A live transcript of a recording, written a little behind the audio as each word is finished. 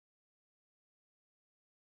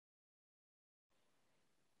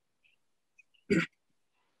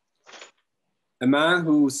A man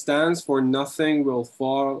who stands for nothing will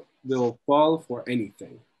fall for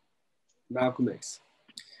anything. Malcolm X.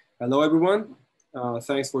 Hello, everyone.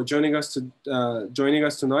 Thanks for joining us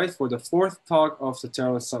tonight for the fourth talk of the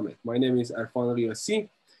Zer0 Summit. My name is Arfan Riyasi.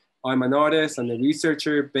 I'm an artist and a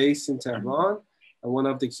researcher based in Tehran and one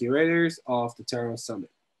of the curators of the Zer0 Summit.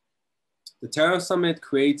 The Zer0 Summit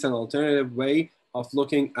creates an alternative way of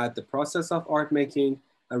looking at the process of art making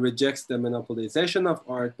and rejects the monopolization of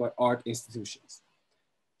art by art institutions.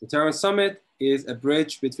 The Zer0 Summit is a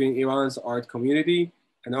bridge between Iran's art community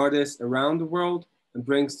and artists around the world and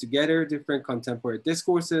brings together different contemporary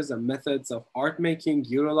discourses and methods of art making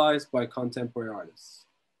utilized by contemporary artists.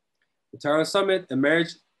 The Zer0 Summit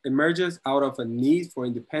emerges out of a need for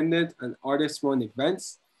independent and artist-run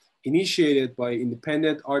events initiated by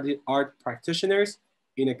independent art practitioners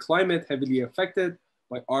in a climate heavily affected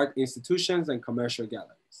by art institutions and commercial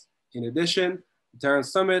galleries. In addition, the Zer0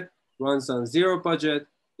 Summit runs on zero budget.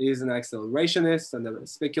 It is an accelerationist and a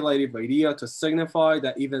speculative idea to signify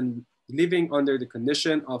that even living under the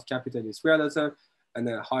condition of capitalist realism and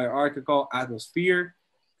a hierarchical atmosphere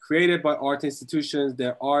created by art institutions,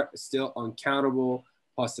 there are still uncountable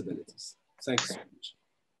possibilities. Thanks so much.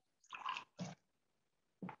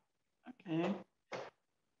 Okay.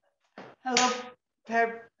 Hello,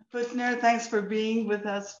 Per Hüttner. Thanks for being with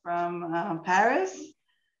us from Paris.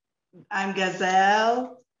 I'm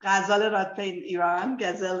Ghazal Ratte in Iran,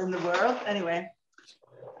 Ghazal in the world. Anyway,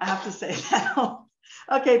 I have to say that.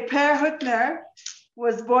 Okay, Per Hüttner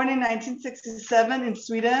was born in 1967 in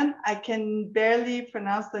Sweden. I can barely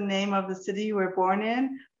pronounce the name of the city you were born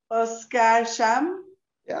in. Oskarshamn.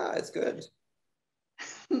 Yeah, it's good.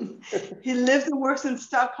 He lives and works in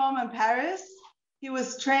Stockholm and Paris. He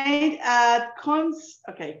was trained at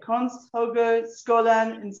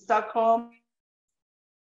Konsthögskolan in Stockholm.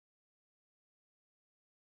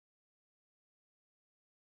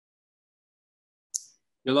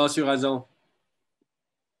 You lost your raison.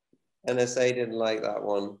 NSA didn't like that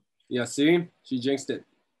one. Yeah, see? She jinxed it.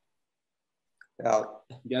 Yeah.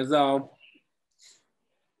 Ghazal.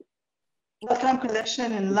 Wellcome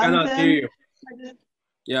Collection in London. London. Cannot hear you.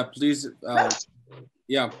 Yeah, please.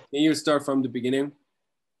 Yeah, can you start from the beginning?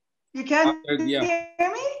 You can't hear me?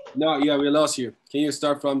 No, yeah, we lost you. Can you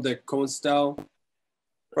start from the Konsthögskolan?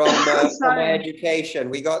 From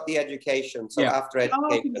education. We got the education. So yeah. After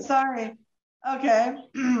education. Oh, sorry. Okay.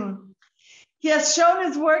 He has shown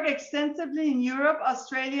his work extensively in Europe,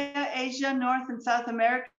 Australia, Asia, North and South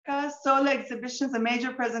America. Solo exhibitions and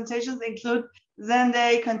major presentations include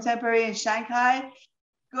Zendai Contemporary in Shanghai,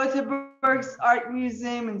 Göteborgs Art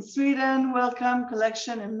Museum in Sweden, Wellcome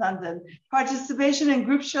Collection in London. Participation in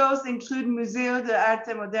group shows include Museo de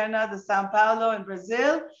Arte Moderna de São Paulo in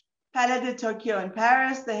Brazil, Palais de Tokyo in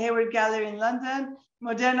Paris, the Hayward Gallery in London,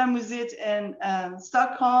 Moderna Museet in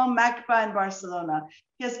Stockholm, MACBA in Barcelona.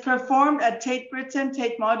 He has performed at Tate Britain,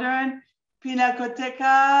 Tate Modern,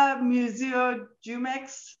 Pinacoteca, Museo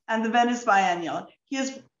Jumex, and the Venice Biennial. He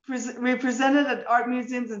is represented at art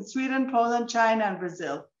museums in Sweden, Poland, China, and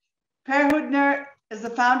Brazil. Per Hüttner is the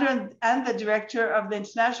founder and the director of the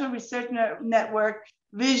International Research Network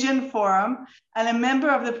Vision Forum and a member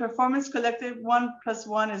of the performance collective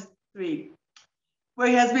 1+1=3, where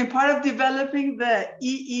he has been part of developing the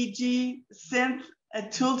EEGsynth, a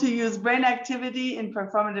tool to use brain activity in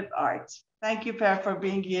performative art. Thank you, Per, for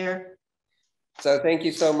being here. So thank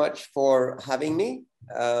you so much for having me.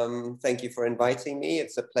 Thank you for inviting me.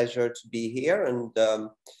 It's a pleasure to be here and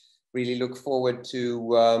really look forward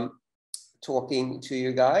to talking to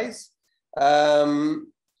you guys. The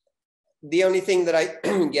only thing that I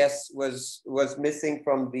guess was missing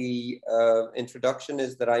from the introduction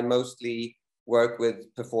is that I mostly work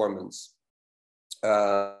with performance.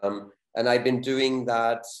 And I've been doing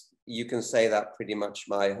that, you can say that pretty much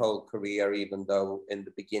my whole career, even though in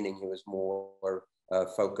the beginning it was more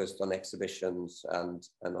focused on exhibitions and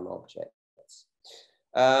on objects.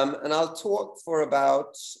 And I'll talk for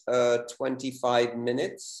about 25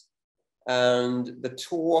 minutes. And the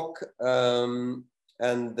talk and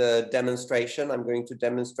the demonstration, I'm going to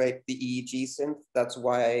demonstrate the EEGsynth. That's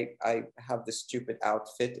why I have this stupid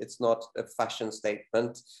outfit. It's not a fashion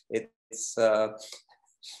statement. It's a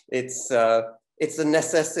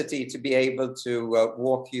necessity to be able to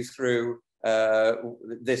walk you through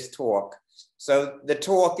this talk. So the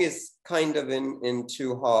talk is kind of in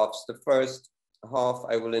two halves. The first half,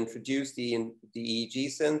 I will introduce the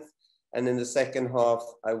EEGsynth, and in the second half,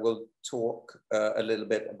 I will talk a little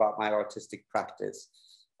bit about my artistic practice.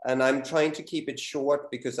 And I'm trying to keep it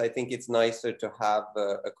short because I think it's nicer to have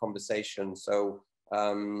a conversation. So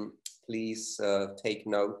please take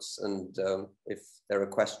notes, and if there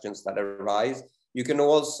are questions that arise, you can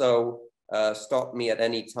also stop me at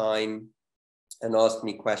any time and ask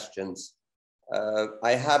me questions.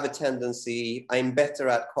 I have a tendency, I'm better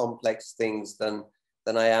at complex things than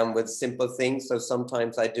I am with simple things. So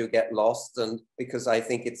sometimes I do get lost, and because I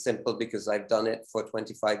think it's simple because I've done it for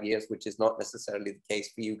 25 years, which is not necessarily the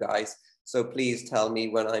case for you guys. So please tell me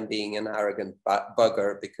when I'm being an arrogant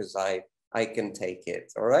bugger, because I can take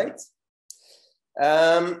it, all right?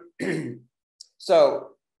 So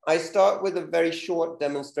I start with a very short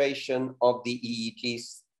demonstration of the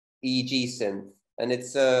EEGsynth, and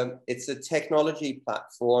it's a technology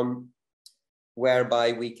platform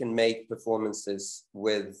whereby we can make performances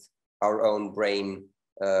with our own brain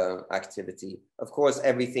activity. Of course,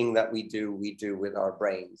 everything that we do with our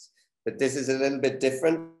brains. But this is a little bit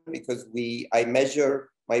different because I measure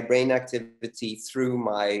my brain activity through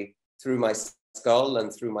my skull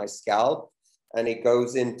and through my scalp, and it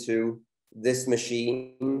goes into this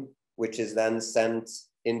machine, which is then sent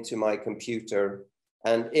into my computer.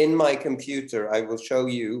 And in my computer, I will show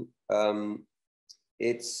you,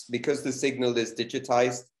 it's because the signal is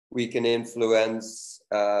digitized, we can influence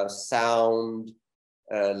sound,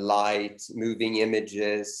 light, moving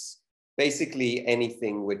images, basically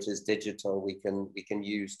anything which is digital, we can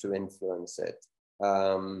use to influence it.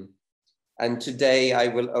 And today I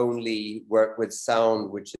will only work with sound,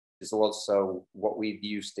 which is also what we've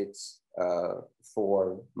used it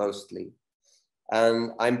for mostly.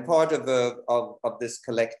 And I'm part of this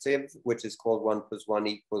collective, which is called 1 +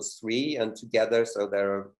 1 = 3. And together, so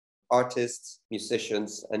there are artists,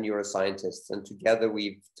 musicians, and neuroscientists. And together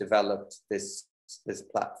we've developed this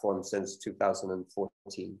platform since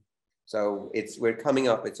 2014. So we're coming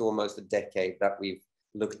up, it's almost a decade that we've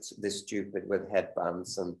looked this stupid with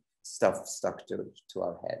headbands and stuff stuck to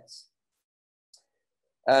our heads.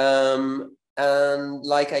 And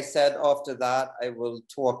like I said, after that, I will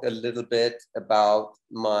talk a little bit about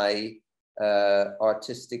my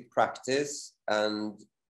artistic practice. And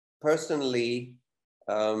personally,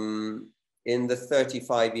 in the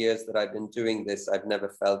 35 years that I've been doing this, I've never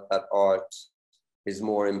felt that art is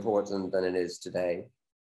more important than it is today.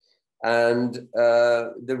 And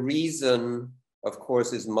the reason, of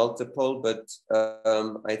course, is multiple, but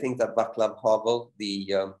I think that Václav Havel,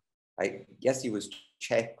 I guess he was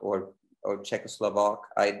Czech or Czechoslovak,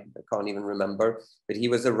 I can't even remember, but he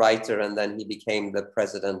was a writer, and then he became the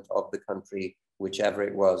president of the country, whichever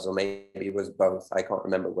it was, or maybe it was both. I can't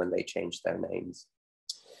remember when they changed their names.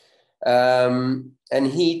 And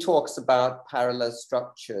he talks about parallel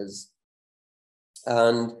structures,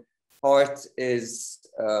 and art is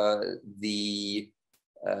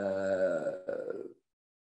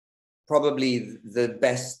probably the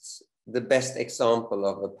best example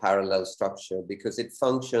of a parallel structure, because it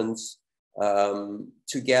functions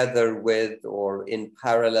together with or in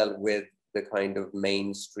parallel with the kind of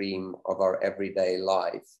mainstream of our everyday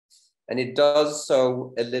life. And it does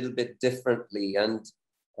so a little bit differently. And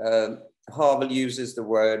Havel uses the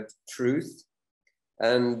word truth.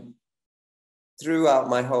 And throughout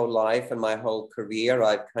my whole life and my whole career,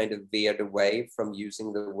 I've kind of veered away from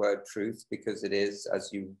using the word truth, because it is,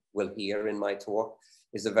 as you will hear in my talk,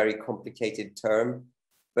 is a very complicated term.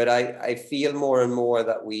 But I feel more and more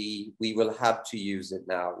that we will have to use it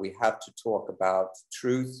now. We have to talk about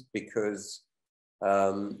truth, because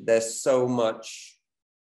there's so much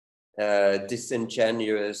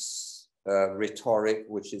disingenuous rhetoric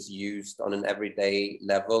which is used on an everyday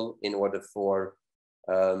level in order for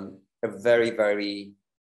a very, very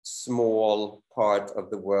small part of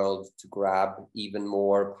the world to grab even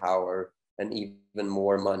more power and even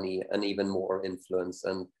more money and even more influence.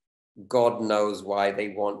 And God knows why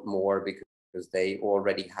they want more, because they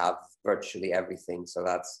already have virtually everything. So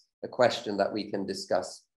that's a question that we can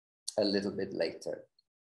discuss a little bit later.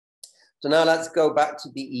 So now let's go back to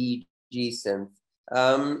the EEGsynth.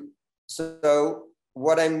 So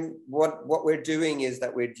what we're doing is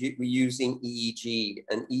that we're using EEG,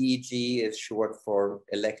 and EEG is short for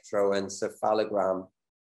electroencephalogram,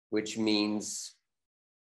 which means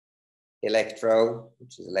electro,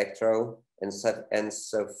 which is electro,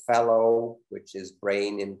 encephalo, which is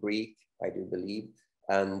brain in Greek, I do believe,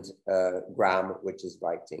 and gram, which is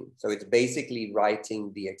writing. So it's basically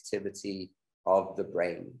writing the activity of the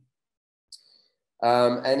brain.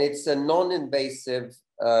 And it's a non-invasive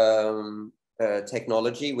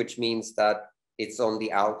technology, which means that it's on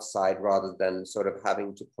the outside rather than sort of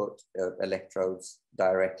having to put electrodes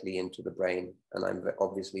directly into the brain. And I'm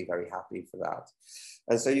obviously very happy for that.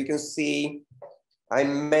 And so you can see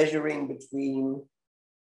I'm measuring between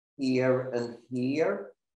here and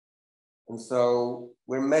here. And so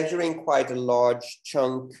we're measuring quite a large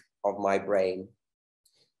chunk of my brain.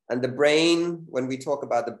 And the brain, when we talk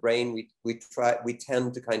about the brain, we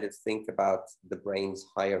tend to kind of think about the brain's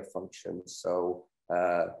higher functions. So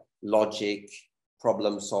logic,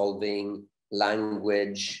 problem solving,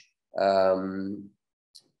 language, and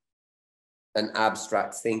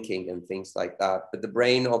abstract thinking and things like that. But the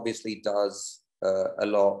brain obviously does a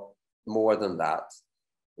lot more than that.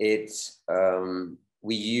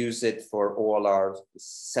 We use it for all our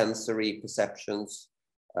sensory perceptions.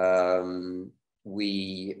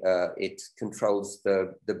 It controls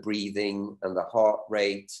the breathing and the heart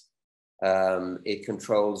rate. It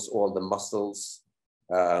controls all the muscles.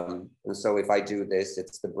 And so if I do this,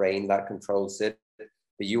 it's the brain that controls it.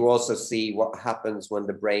 But you also see what happens when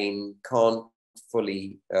the brain can't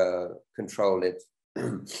fully control it.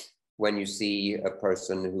 When you see a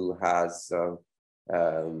person who has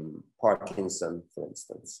Parkinson, for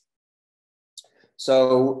instance.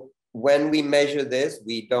 So when we measure this,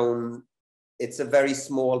 it's a very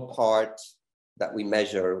small part that we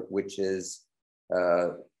measure, which is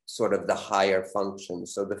sort of the higher function.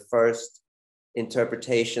 So the first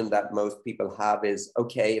interpretation that most people have is,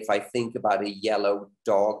 okay, if I think about a yellow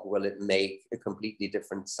dog, will it make a completely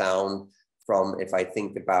different sound from if I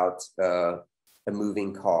think about a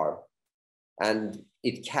moving car? And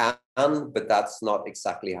it can, but that's not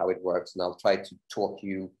exactly how it works. And I'll try to talk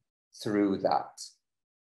you through that.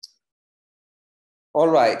 All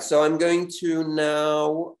right, so I'm going to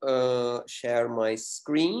now share my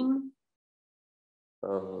screen.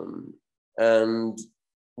 And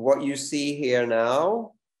what you see here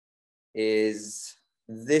now is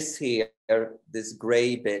this here, this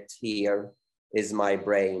gray bit here is my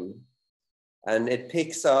brain. And it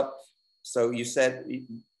picks up, so you said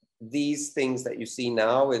these things that you see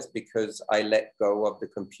now is because I let go of the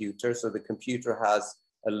computer. So the computer has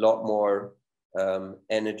a lot more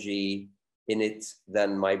energy in it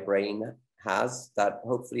than my brain has. That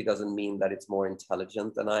hopefully doesn't mean that it's more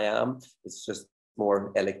intelligent than I am. It's just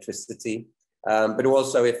more electricity. But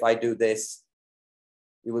also if I do this,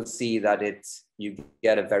 you will see that you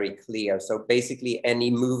get a very clear. So basically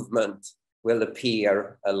any movement will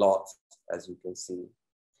appear a lot, as you can see.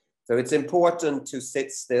 So it's important to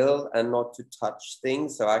sit still and not to touch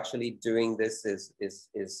things. So actually doing this is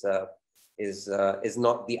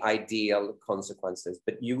not the ideal consequences,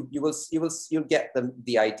 but you'll get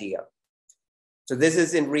the idea. So this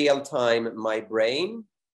is in real time my brain,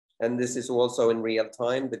 and this is also in real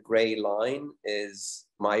time. The gray line is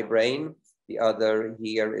my brain. The other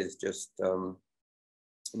here is just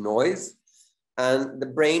noise, and the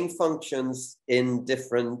brain functions in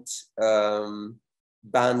different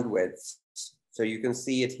bandwidths. So you can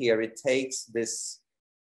see it here. It takes this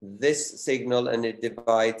signal and it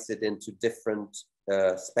divides it into different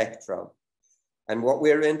spectra. And what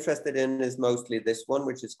we're interested in is mostly this one,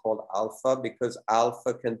 which is called alpha, because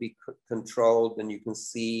alpha can be controlled, and you can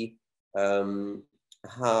see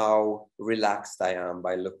how relaxed I am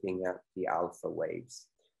by looking at the alpha waves.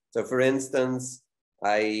 So for instance,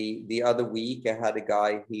 the other week I had a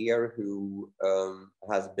guy here who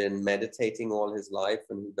has been meditating all his life,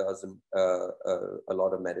 and who does a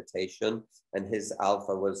lot of meditation, and his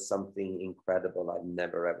alpha was something incredible. I've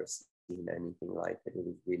never ever seen anything like it. It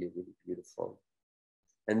was really, really beautiful.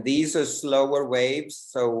 And these are slower waves.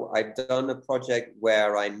 So I've done a project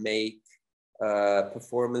where I make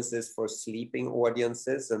performances for sleeping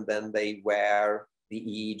audiences, and then they wear the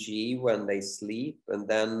EEG when they sleep, and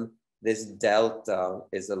then this delta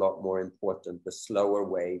is a lot more important, the slower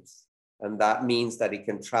waves. And that means that it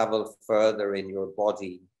can travel further in your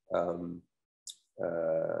body.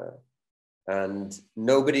 And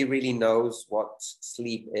nobody really knows what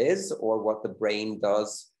sleep is or what the brain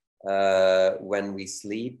does when we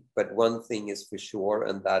sleep. But one thing is for sure,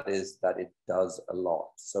 and that is that it does a lot.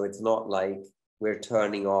 So it's not like we're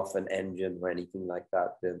turning off an engine or anything like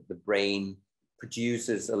that. The brain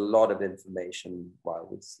produces a lot of information while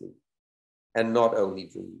we sleep. And not only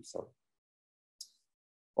dreams. So.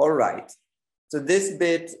 All right. So this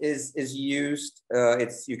bit is used.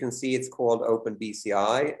 You can see it's called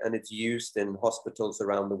OpenBCI, and it's used in hospitals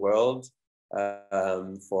around the world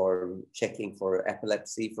for checking for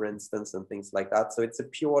epilepsy, for instance, and things like that. So it's a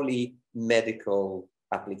purely medical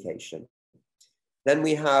application. Then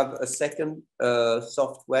we have a second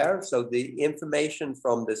software. So the information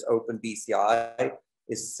from this OpenBCI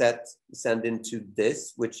is sent into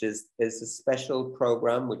this, which is a special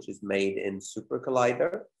program which is made in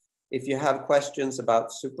SuperCollider. If you have questions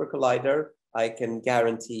about SuperCollider, I can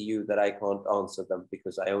guarantee you that I can't answer them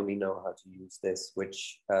because I only know how to use this,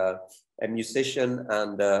 which a musician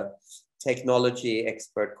and a technology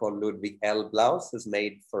expert called Ludwig Elblaus has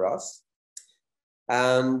made for us.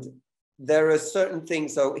 And there are certain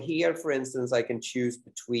things. So here, for instance, I can choose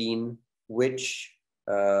between which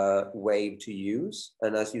wave to use.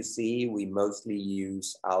 And as you see, we mostly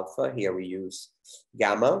use alpha. Here we use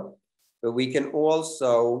gamma. But we can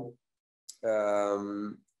also,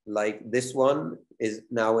 like this one is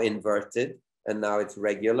now inverted and now it's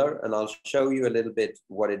regular. And I'll show you a little bit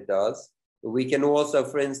what it does. But we can also,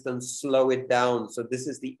 for instance, slow it down. So this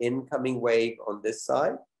is the incoming wave on this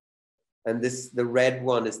side. And this, the red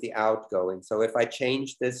one is the outgoing. So if I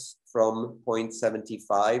change this from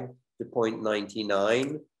 0.75 to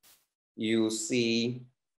 0.99, you'll see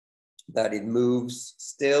that it moves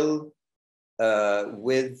still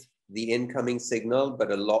with the incoming signal,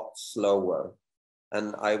 but a lot slower.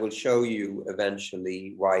 And I will show you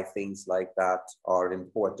eventually why things like that are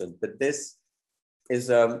important. But this is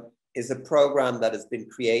a program that has been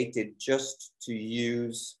created just to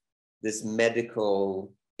use this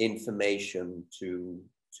medical information to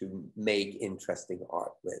make interesting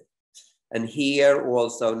art with. And here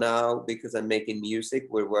also now, because I'm making music,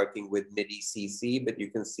 we're working with MIDI CC, but you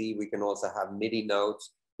can see we can also have MIDI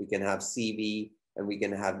notes, we can have CV, and we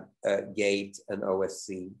can have gate and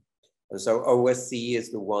OSC. And so OSC is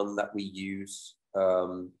the one that we use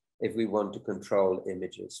if we want to control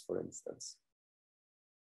images, for instance.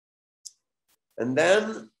 And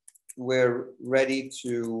then we're ready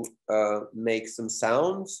to make some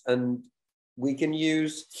sounds, and we can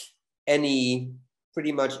use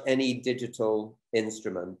pretty much any digital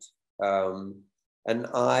instrument. And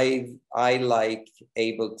I like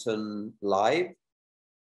Ableton Live.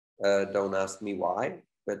 Don't ask me why,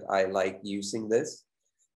 but I like using this.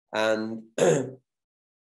 And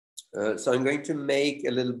so I'm going to make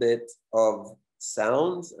a little bit of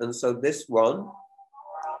sounds. And so this one,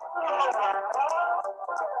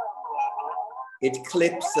 it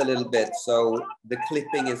clips a little bit, so the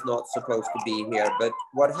clipping is not supposed to be here. But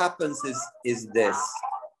what happens is this.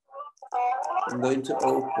 I'm going to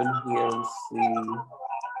open here and see.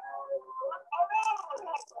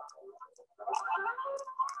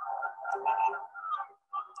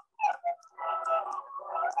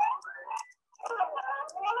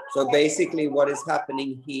 So basically what is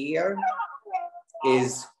happening here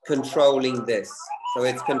is controlling this. So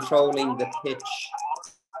it's controlling the pitch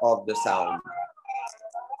of the sound.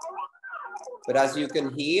 But as you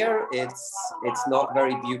can hear, it's not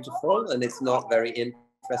very beautiful and it's not very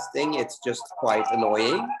interesting. It's just quite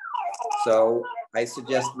annoying. So I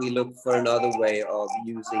suggest we look for another way of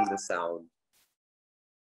using the sound.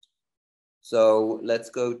 So let's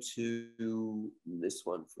go to this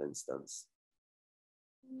one, for instance.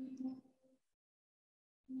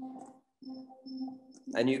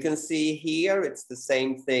 And you can see here, it's the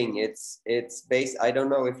same thing. It's based, I don't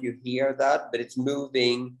know if you hear that, but it's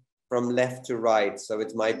moving from left to right. So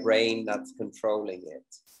it's my brain that's controlling it.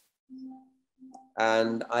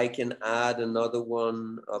 And I can add another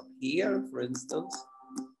one up here, for instance.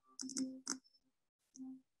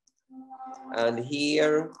 And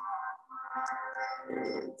here,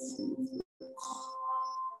 let's see.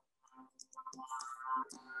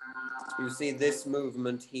 You see this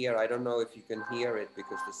movement here. I don't know if you can hear it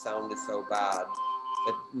because the sound is so bad.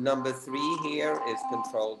 But number 3 here is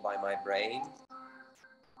controlled by my brain.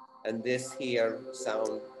 And this here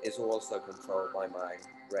sound is also controlled by my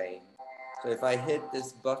brain. So if I hit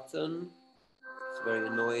this button, it's very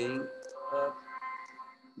annoying.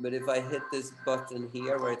 But if I hit this button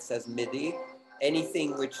here where it says MIDI,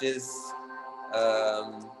 anything which is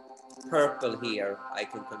purple here, I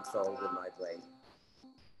can control with my brain.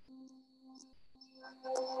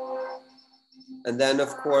 And then of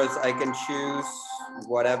course I can choose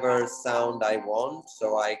whatever sound I want.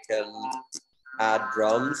 So I can add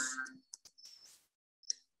drums.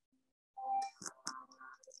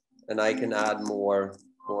 And I can add more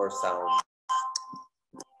sound.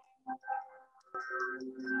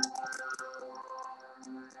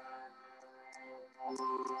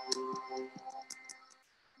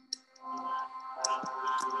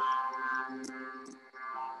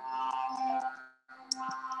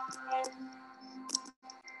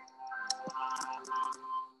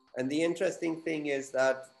 And the interesting thing is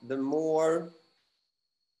that the more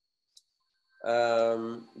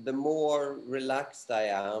relaxed I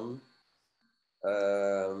am,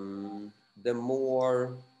 the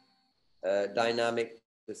more dynamic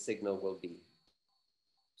the signal will be.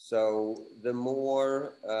 So the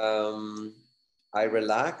more I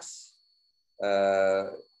relax,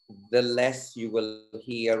 the less you will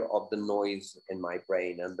hear of the noise in my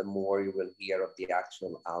brain and the more you will hear of the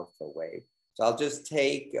actual alpha wave. So I'll just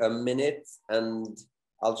take a minute and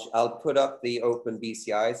I'll put up the open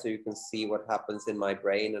BCI so you can see what happens in my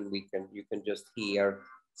brain, and you can just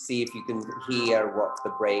see if you can hear what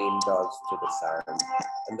the brain does to the sound.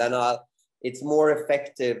 And then it's more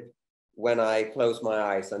effective when I close my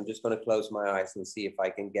eyes. I'm just going to close my eyes and see if I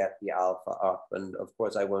can get the alpha up. And of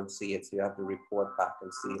course I won't see it, so you have to report back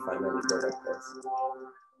and see if I'm any good at this.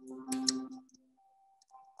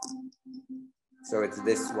 So it's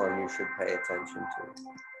this one you should pay attention to.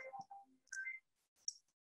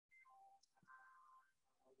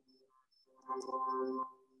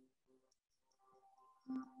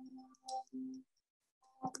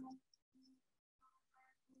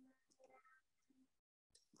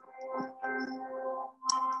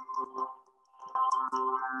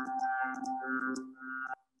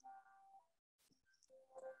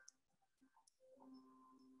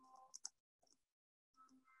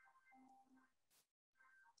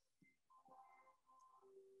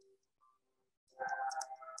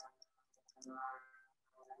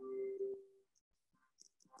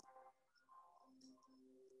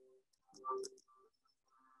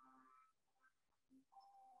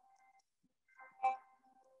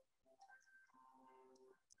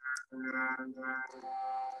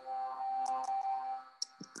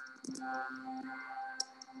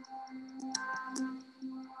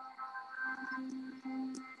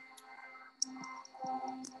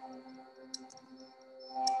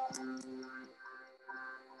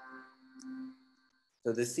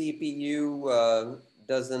 So the CPU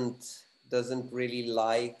doesn't really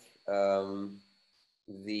like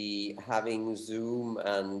the having Zoom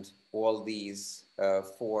and all these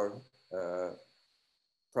four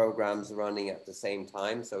programs running at the same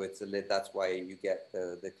time. So it's that's why you get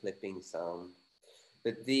the clipping sound.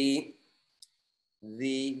 But the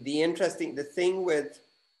thing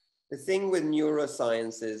with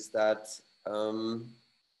neuroscience is that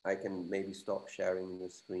I can maybe stop sharing the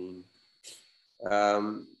screen.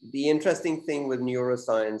 The interesting thing with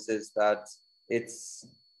neuroscience is that it's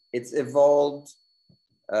evolved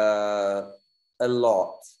a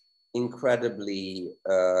lot, incredibly.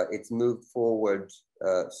 It's moved forward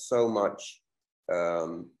so much,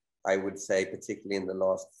 I would say, particularly in the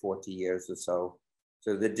last 40 years or so.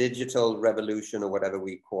 So the digital revolution, or whatever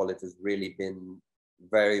we call it, has really been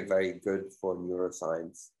very, very good for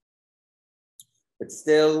neuroscience. But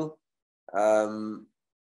still,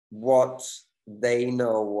 what they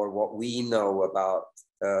know, or what we know about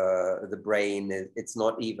the brain, it's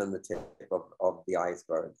not even the tip of the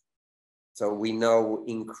iceberg. So we know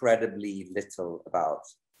incredibly little about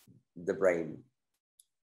the brain,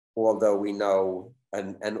 although we know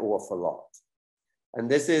an awful lot. And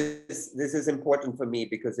this is important for me,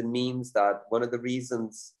 because it means that one of the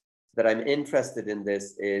reasons that I'm interested in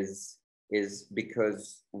this is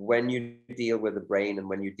because when you deal with the brain and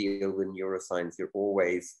when you deal with neuroscience, you're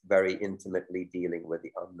always very intimately dealing with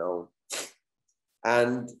the unknown.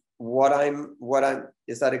 And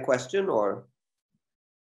is that a question, or?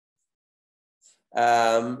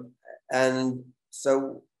 And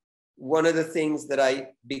so one of the things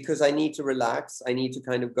that because I need to relax, I need to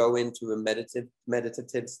kind of go into a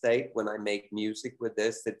meditative state when I make music with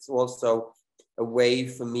this. It's also a way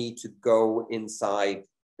for me to go inside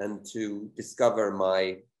and to discover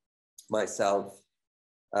myself.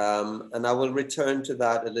 And I will return to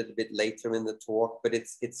that a little bit later in the talk, but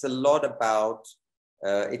it's a lot about,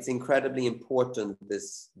 it's incredibly important,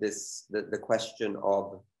 the question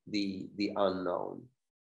of the unknown.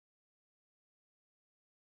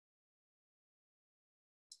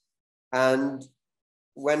 And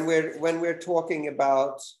when we're talking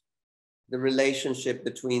about the relationship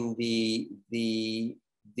between the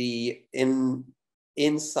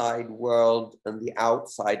inside world and the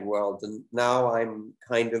outside world, and now I'm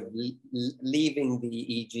kind of leaving the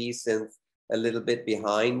EEGsynth a little bit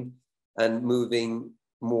behind and moving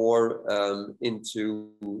more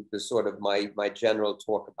into the sort of my general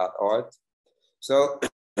talk about art. So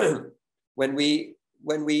when we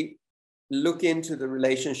look into the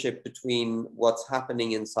relationship between what's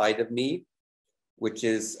happening inside of me, which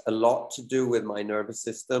is a lot to do with my nervous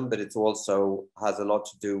system, but it also has a lot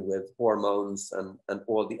to do with hormones and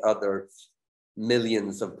all the other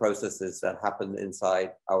millions of processes that happen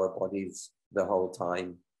inside our bodies the whole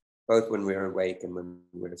time, both when we're awake and when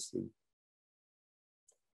we're asleep.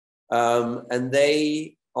 And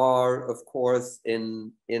they are, of course,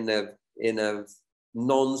 in a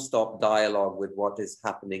non-stop dialogue with what is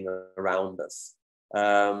happening around us.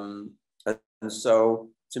 And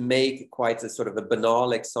so, to make quite a sort of a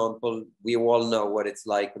banal example, we all know what it's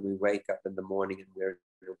like when we wake up in the morning and we're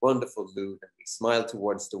in a wonderful mood and we smile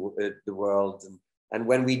towards the world. And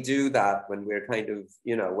when we do that, when we're kind of,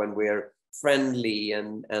 when we're friendly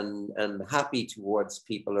and happy towards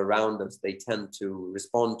people around us, they tend to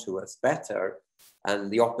respond to us better.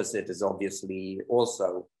 And the opposite is obviously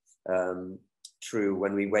also true.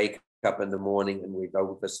 When we wake up in the morning and we've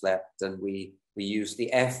overslept and we use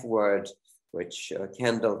the F word, which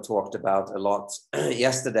Kendall talked about a lot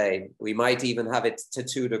yesterday. We might even have it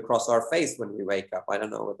tattooed across our face when we wake up. I don't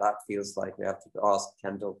know what that feels like. We have to ask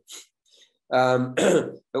Kendall.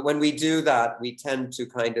 But when we do that, we tend to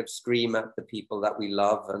kind of scream at the people that we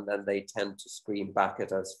love, and then they tend to scream back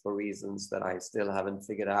at us for reasons that I still haven't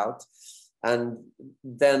figured out. And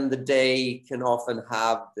then the day can often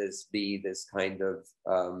have this kind of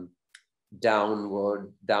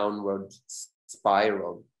downward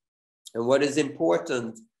spiral. And what is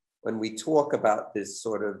important when we talk about this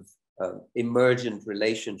sort of emergent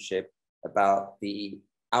relationship about the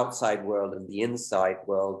outside world and the inside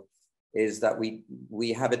world is that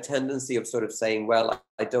we have a tendency of sort of saying, well,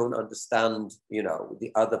 I don't understand, you know,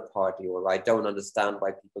 the other party, or I don't understand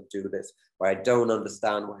why people do this, or I don't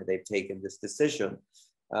understand why they've taken this decision.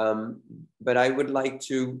 But I would like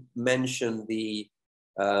to mention the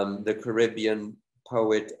Caribbean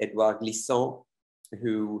poet Edouard Glissant,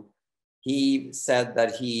 who he said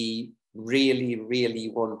that he really, really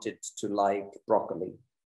wanted to like broccoli,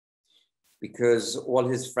 because all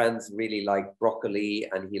his friends really liked broccoli,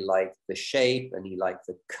 and he liked the shape and he liked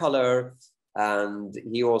the color. And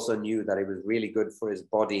he also knew that it was really good for his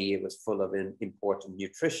body. It was full of important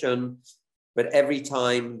nutrition. But every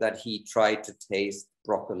time that he tried to taste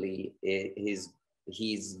broccoli,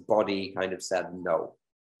 his body kind of said no.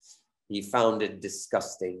 He found it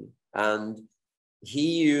disgusting. And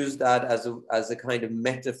he used that as a kind of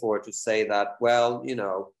metaphor to say that, well, you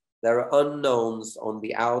know, there are unknowns on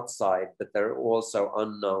the outside, but there are also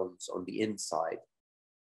unknowns on the inside.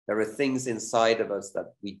 There are things inside of us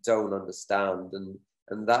that we don't understand.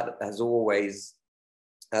 And that has always,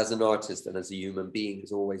 as an artist and as a human being,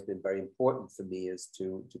 has always been very important for me, is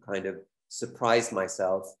to kind of surprise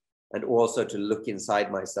myself, and also to look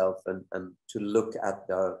inside myself and to look at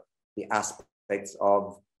the aspects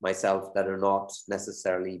of myself that are not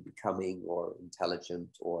necessarily becoming or intelligent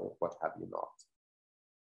or what have you not.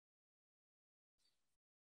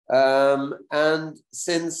 And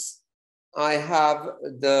since I have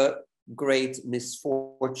the great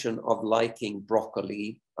misfortune of liking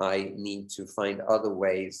broccoli, I need to find other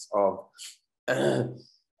ways of,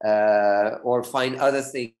 or find other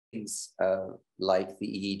things like the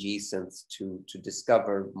EEGsynth to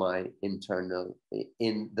discover my internal,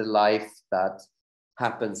 in the life that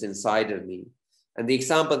happens inside of me. And the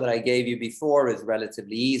example that I gave you before is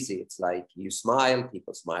relatively easy. It's like you smile,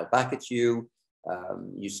 people smile back at you.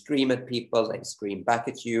 You scream at people, they scream back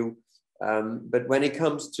at you. But when it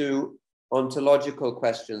comes to ontological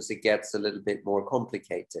questions, it gets a little bit more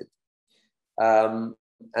complicated. And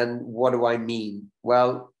what do I mean?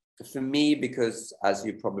 Well, for me, because as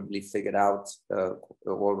you probably figured out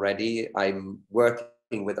already, I'm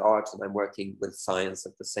working with art and I'm working with science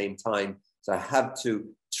at the same time. So I have to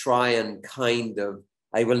try and kind of,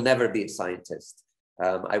 I will never be a scientist.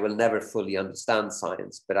 I will never fully understand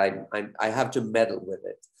science, but I have to meddle with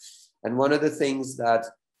it. And one of the things that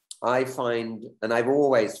I find, and I've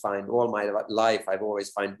always found all my life, I've always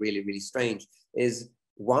found really, really strange, is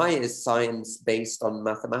why is science based on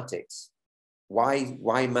mathematics? Why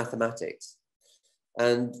mathematics?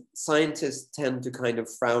 And scientists tend to kind of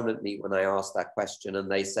frown at me when I ask that question, and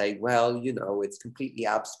they say, well, you know, it's completely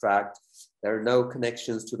abstract. There are no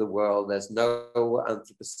connections to the world. There's no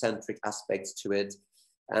anthropocentric aspects to it.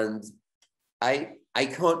 And I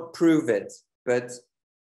can't prove it, but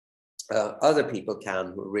other people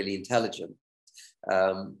can who are really intelligent.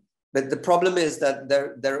 But the problem is that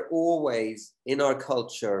there are always, in our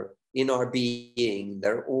culture, in our being,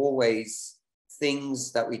 there are always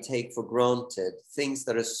things that we take for granted, things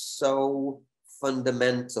that are so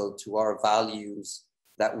fundamental to our values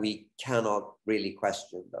that we cannot really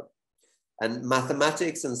question them. And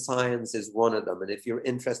mathematics and science is one of them. And if you're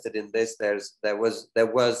interested in this, there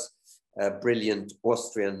was a brilliant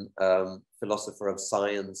Austrian philosopher of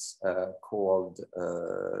science called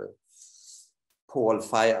Paul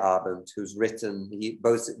Feyerabend, who's written,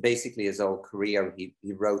 basically his whole career, he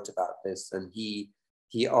wrote about this, and he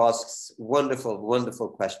asks wonderful, wonderful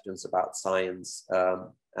questions about science.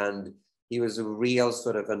 And he was a real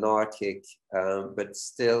sort of anarchic, but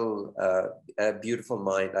still a beautiful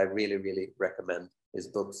mind. I really, really recommend his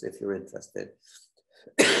books if you're interested.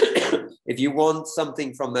 If you want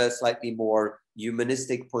something from a slightly more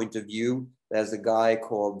humanistic point of view, there's a guy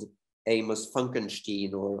called Amos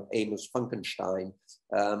Funkenstein,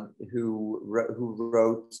 who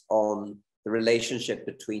wrote on the relationship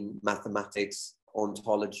between mathematics,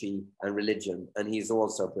 ontology, and religion. And he's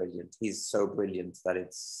also brilliant. He's so brilliant that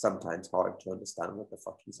it's sometimes hard to understand what the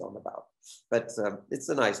fuck he's on about. But it's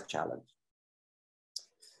a nice challenge.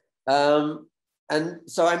 And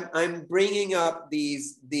so I'm bringing up the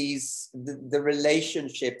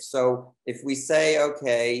relationships. So if we say,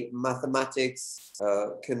 okay, mathematics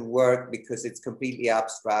can work because it's completely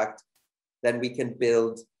abstract, then we can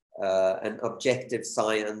build an objective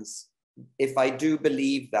science. If I do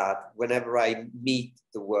believe that, whenever I meet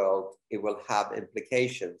the world, it will have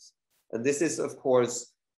implications. And this is, of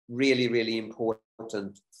course, really, really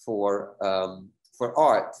important for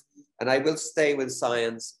art. And I will stay with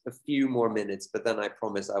science a few more minutes, but then I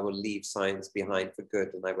promise I will leave science behind for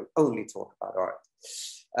good, and I will only talk about art.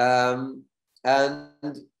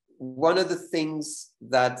 And one of the things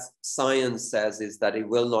that science says is that it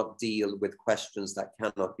will not deal with questions that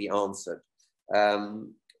cannot be answered.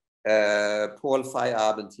 Paul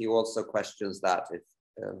Feyerabend, he also questions that,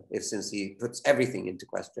 if since he puts everything into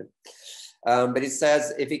question. But it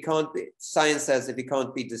says, science says if it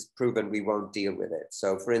can't be disproven, we won't deal with it.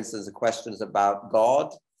 So for instance, the questions about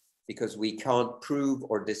God, because we can't prove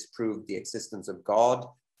or disprove the existence of God,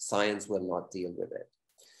 science will not deal with it.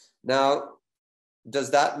 Now,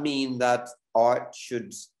 does that mean that art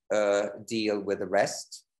should deal with the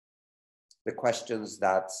rest? The questions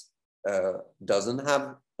that doesn't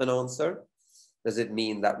have an answer? Does it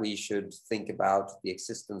mean that we should think about the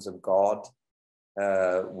existence of God?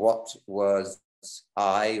 What was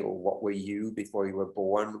I, or what were you before you were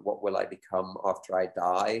born? What will I become after I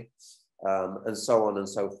die? And so on and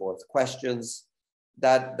so forth. Questions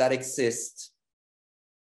that exist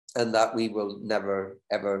and that we will never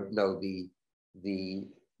ever know the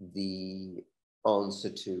answer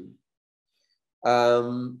to.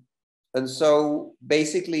 And so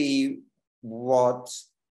basically what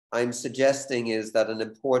I'm suggesting is that an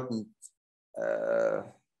important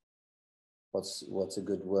what's a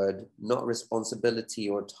good word? Not responsibility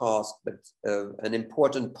or task, but an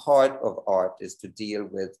important part of art is to deal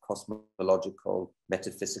with cosmological,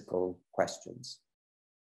 metaphysical questions.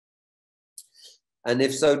 And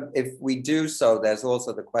if we do so, there's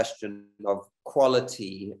also the question of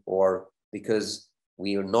quality, or because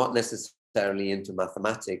we are not necessarily into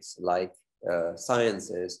mathematics like science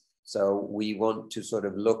is, so we want to sort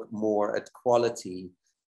of look more at quality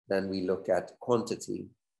than we look at quantity.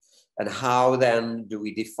 And how then do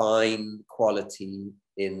we define quality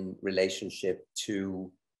in relationship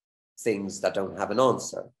to things that don't have an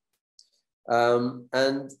answer?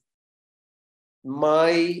 And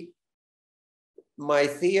my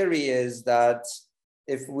theory is that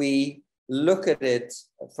if we look at it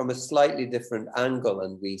from a slightly different angle,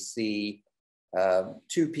 and we see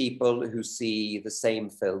two people who see the same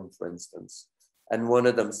film, for instance, and one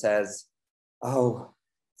of them says, "Oh,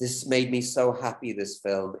 this made me so happy, this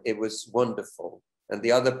film, it was wonderful." And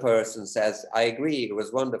the other person says, "I agree, it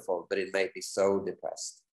was wonderful, but it made me so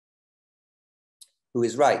depressed." Who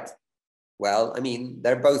is right? Well, I mean,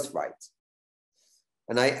 they're both right.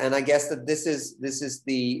 And I guess that this is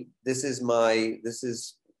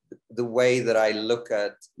the way that I look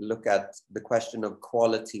at the question of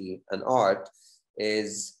quality and art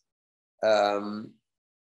is,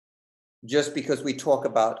 just because we talk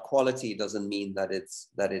about quality doesn't mean that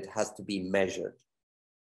it has to be measured.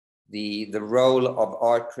 The role of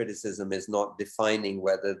art criticism is not defining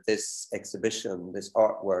whether this exhibition, this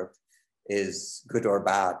artwork, is good or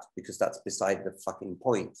bad, because that's beside the fucking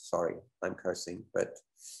point. Sorry, I'm cursing, but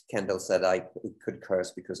Kendall said I could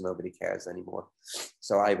curse because nobody cares anymore,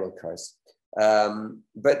 so I will curse.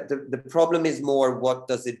 But the problem is more, what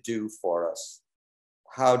does it do for us?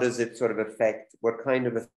 How does it sort of affect, what kind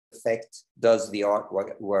of effect does the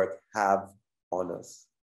artwork have on us?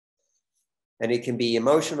 And it can be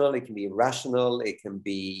emotional, it can be rational, it can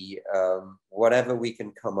be whatever we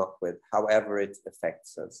can come up with, however it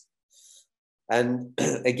affects us. And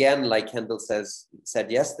again, like Kendall said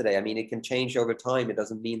yesterday, I mean, it can change over time. It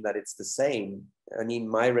doesn't mean that it's the same. I mean,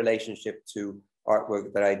 my relationship to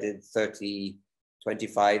artwork that I did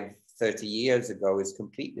 25, 30 years ago is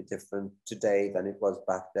completely different today than it was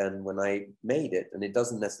back then when I made it. And it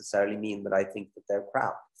doesn't necessarily mean that I think that they're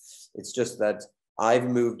crap. It's just that I've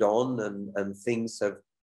moved on and things have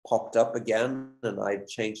popped up again, and I've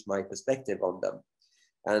changed my perspective on them.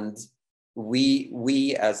 And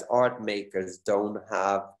we as art makers don't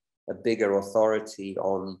have a bigger authority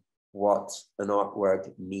on what an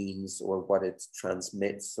artwork means or what it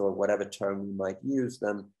transmits or whatever term you might use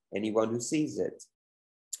than anyone who sees it.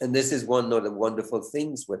 And this is one of the wonderful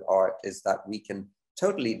things with art, is that we can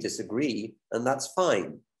totally disagree, and that's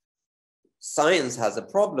fine. science has a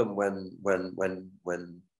problem when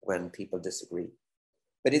people disagree.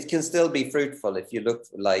 But it can still be fruitful if you look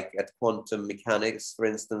like at quantum mechanics, for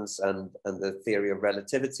instance, and the theory of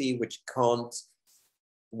relativity, which can't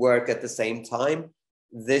work at the same time.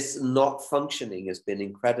 This not functioning has been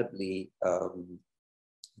incredibly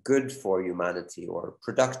good for humanity, or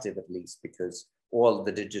productive at least, because all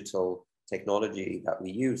the digital technology that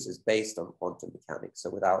we use is based on quantum mechanics. So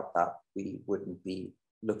without that, we wouldn't be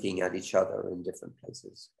looking at each other in different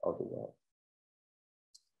places of the world.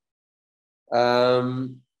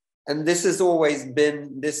 And this has always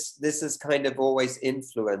been, this has kind of always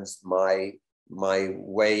influenced my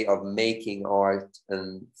way of making art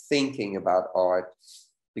and thinking about art,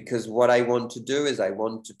 because what I want to do is I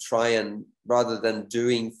want to try and, rather than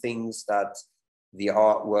doing things that the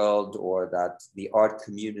art world or that the art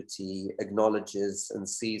community acknowledges and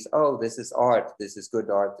sees, oh, this is art, this is good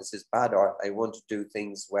art, this is bad art, I want to do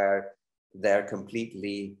things where they're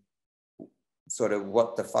completely sort of,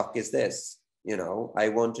 what the fuck is this? You know, I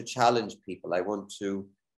want to challenge people. I want to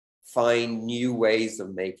find new ways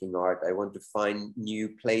of making art. I want to find new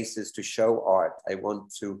places to show art. I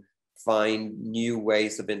want to find new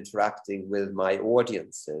ways of interacting with my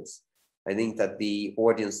audiences. I think that the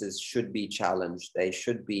audiences should be challenged. They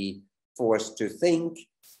should be forced to think,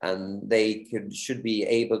 and they should be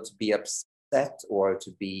able to be upset or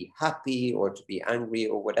to be happy or to be angry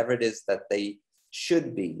or whatever it is that they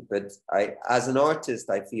should be. But as an artist,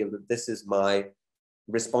 I feel that this is my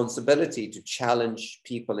responsibility to challenge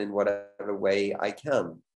people in whatever way I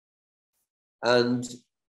can. And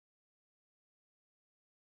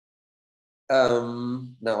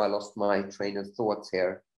now I lost my train of thought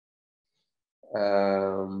here.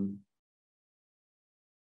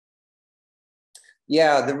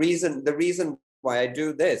 Yeah, the reason why I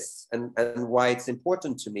do this and why it's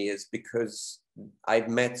important to me is because I've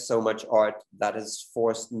met so much art that has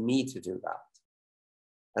forced me to do that.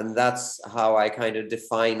 And that's how I kind of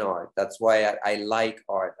define art. That's why I like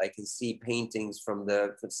art. I can see paintings from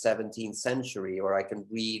the 17th century, or I can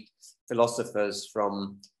read philosophers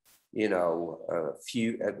from, you know,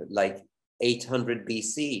 like 800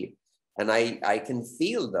 BC. And I can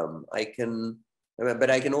feel them. But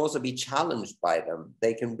I can also be challenged by them.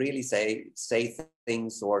 They can really say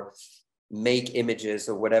things or make images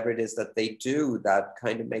or whatever it is that they do that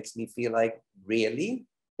kind of makes me feel like, really?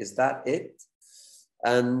 Is that it?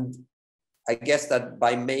 And I guess that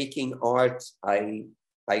by making art, I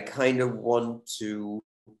kind of want to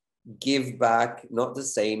give back, not the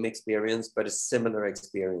same experience, but a similar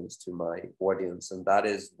experience to my audience. And that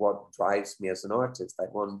is what drives me as an artist. I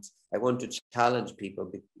want to challenge people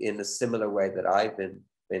in a similar way that I've been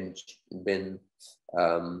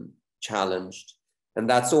challenged. And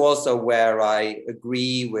that's also where I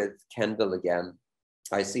agree with Kendall again.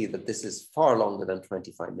 I see that this is far longer than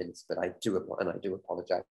 25 minutes, but I do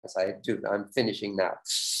apologize. I'm finishing now.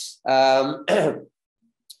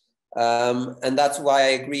 And that's why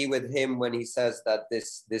I agree with him when he says that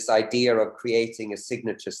this idea of creating a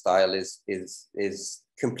signature style is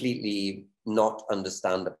completely not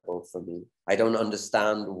understandable for me. I don't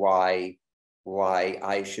understand why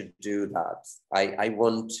I should do that. I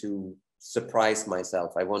want to surprise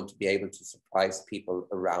myself. I want to be able to surprise people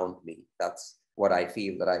around me. That's what I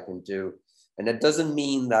feel that I can do. And it doesn't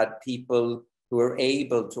mean that people who are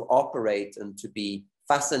able to operate and to be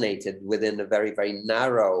fascinated within a very, very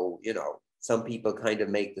narrow, you know, some people kind of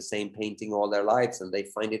make the same painting all their lives and they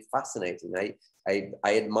find it fascinating. I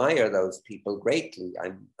admire those people greatly.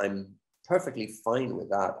 I'm perfectly fine with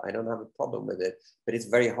that. I don't have a problem with it, but it's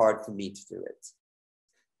very hard for me to do it.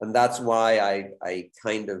 And that's why I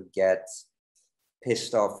kind of get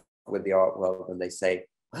pissed off with the art world when they say,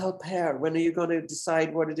 well, Per, when are you going to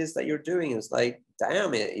decide what it is that you're doing? It's like,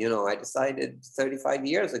 damn it, you know, I decided 35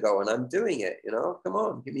 years ago and I'm doing it, you know, come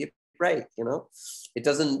on, give me a break, you know. It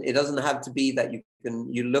doesn't have to be that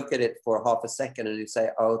you look at it for half a second and you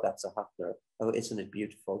say, oh, that's a Hüttner. Oh, isn't it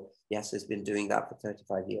beautiful? Yes, it's been doing that for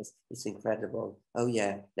 35 years. It's incredible. Oh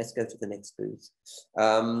yeah, let's go to the next booth.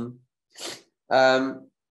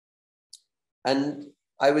 And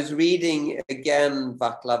I was reading again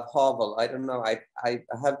Václav Havel. I don't know. I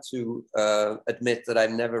have to admit that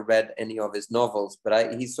I've never read any of his novels,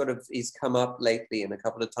 but he's come up lately in a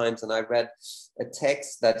couple of times, and I read a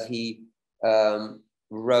text that he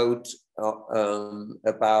wrote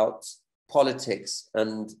about politics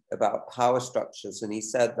and about power structures, and he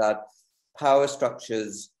said that power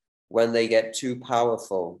structures, when they get too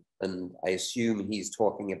powerful, and I assume he's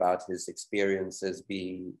talking about his experiences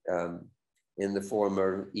being in the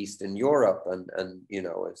former Eastern Europe, and you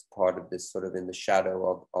know, as part of this sort of in the shadow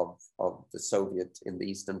of the Soviet in the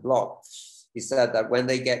Eastern Bloc. He said that when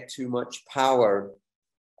they get too much power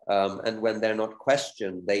and when they're not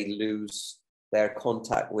questioned, they lose their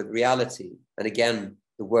contact with reality. And again,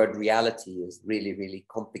 the word reality is really, really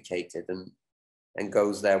complicated and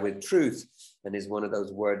goes there with truth, and is one of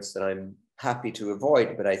those words that I'm happy to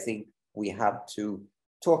avoid, but I think we have to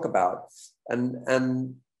talk about.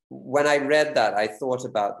 And when I read that, I thought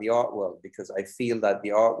about the art world, because I feel that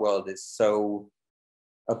the art world is so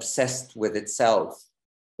obsessed with itself.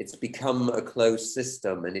 It's become a closed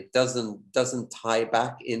system, and it doesn't tie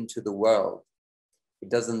back into the world. It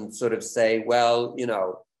doesn't sort of say, well, you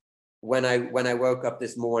know, when I woke up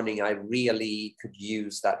this morning, I really could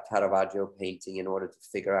use that Caravaggio painting in order to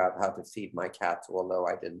figure out how to feed my cat, although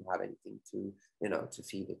I didn't have anything to, you know, to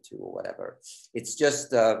feed it to or whatever. It's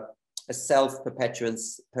just a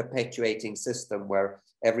self-perpetuating system where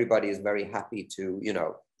everybody is very happy to, you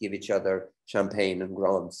know, give each other champagne and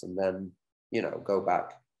grants and then, you know, go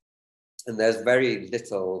back. And there's very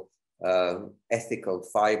little ethical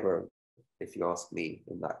fiber, if you ask me,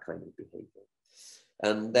 in that kind of behavior.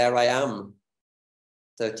 And there I am,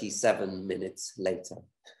 37 minutes later.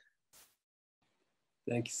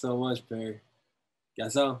 Thank you so much, Per.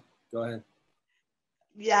 Gasol, go ahead.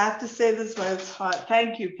 Yeah, I have to say this while it's hot.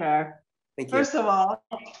 Thank you, Per. Thank you. First of all,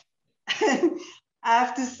 I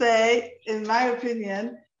have to say, in my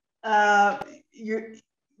opinion, you're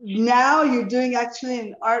doing actually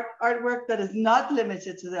an artwork that is not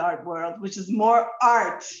limited to the art world, which is more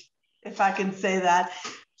art, if I can say that.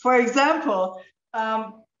 For example,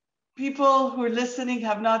 people who are listening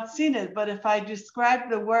have not seen it, but if I describe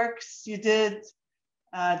the works you did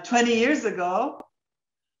 20 years ago,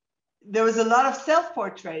 there was a lot of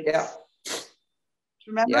self-portraits. Yeah.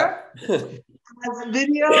 Remember? Yeah. As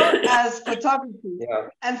video, as photography. Yeah.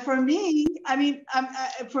 And for me, I mean,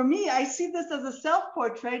 I see this as a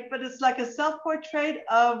self-portrait, but it's like a self-portrait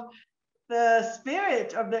of the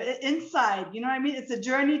spirit, of the inside. You know what I mean? It's a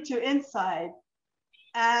journey to inside.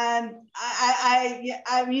 And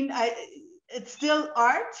it's still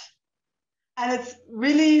art, and it's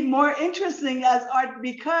really more interesting as art,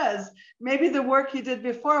 because maybe the work you did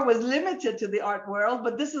before was limited to the art world,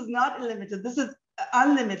 but this is not limited. This is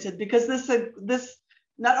unlimited, because this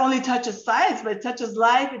not only touches science, but it touches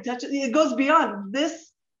life. It goes beyond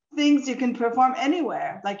this. Things you can perform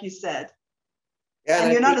anywhere, like you said. Yeah,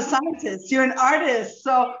 and you're not a scientist, you're an artist.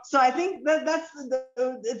 So I think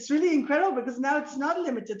it's really incredible, because now it's not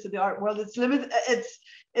limited to the art world. It's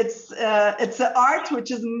an art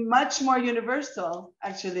which is much more universal,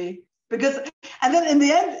 actually. And then in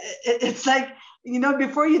the end, it's like, you know,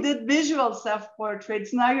 before you did visual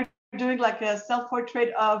self-portraits, now you're doing like a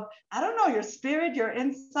self-portrait of, I don't know, your spirit, your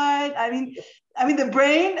inside. I mean, the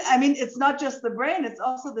brain, it's not just the brain, it's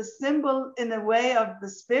also the symbol in a way of the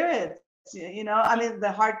spirit. You know,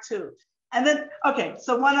 the heart too. And then, okay,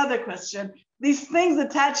 so one other question. These things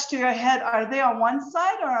attached to your head, are they on one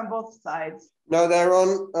side or on both sides? No, they're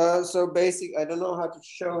on, so basic, I don't know how to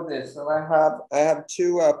show this. So I have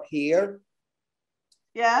two up here.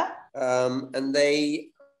 Yeah. And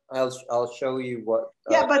I'll show you what.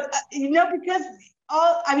 Yeah, but, you know, because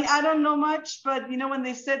I don't know much, but, you know, when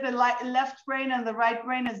they say the left brain and the right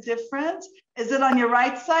brain is different, is it on your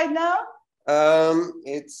right side now?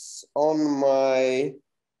 It's on my,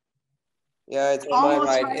 it's on my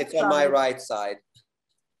right. It's on my right side.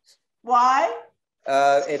 Why?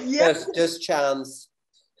 It's just chance.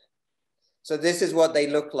 So this is what they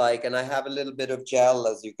look like, and I have a little bit of gel,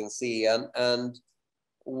 as you can see, and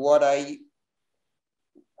what I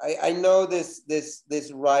know this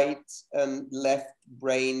right and left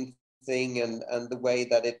brain thing, and the way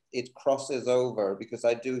that it crosses over, because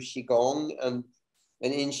I do Qigong, and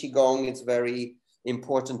in Qigong, it's very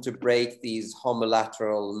important to break these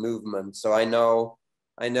homolateral movements. So I know,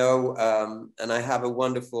 and I have a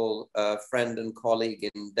wonderful friend and colleague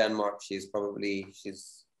in Denmark. She's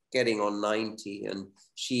getting on 90, and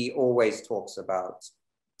she always talks about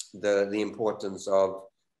the importance of,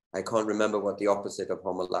 I can't remember what the opposite of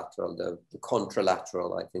homolateral, the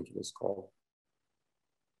contralateral, I think it was called,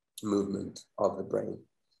 movement of the brain.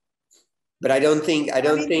 But I don't think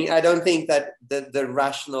that the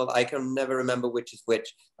rational, I can never remember which is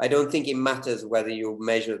which. I don't think it matters whether you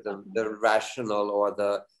measure the rational or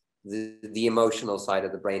the emotional side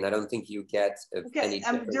of the brain. I don't think you get any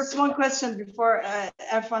difference. Just one question before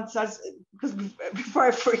everyone starts, because before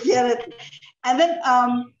I forget it. And then,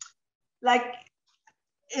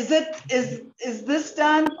 is this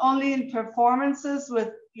done only in performances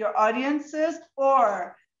with your audiences,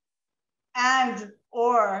 or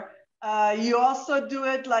you also do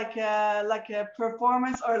it like a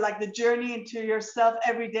performance or like the journey into yourself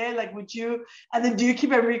every day, like would you, and then do you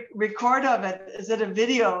keep a record of it? Is it a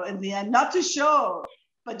video in the end? Not to show,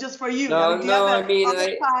 but just for you. No, do you have I mean,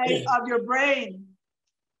 archive of your brain?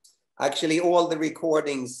 Actually, all the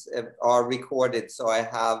recordings are recorded. So I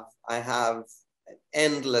have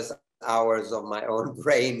endless hours of my own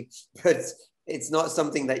brain, but it's not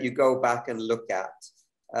something that you go back and look at.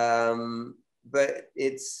 But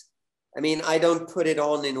it's, I mean, I don't put it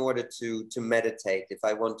on in order to meditate. If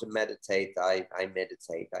I want to meditate, I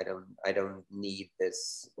meditate. I don't need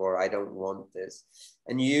this, or I don't want this.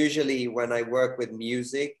 And usually when I work with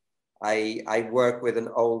music, I work with an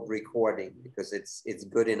old recording because it's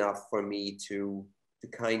good enough for me to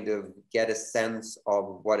kind of get a sense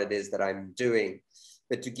of what it is that I'm doing.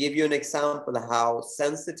 But to give you an example of how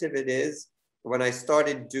sensitive it is, when I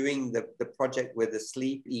started doing the project with the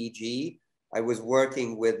sleep EEG, I was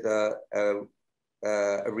working with a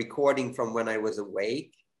recording from when I was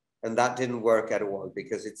awake, and that didn't work at all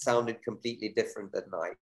because it sounded completely different at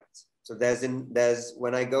night. So there's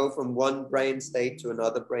when I go from one brain state to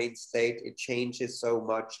another brain state, it changes so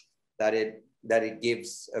much that it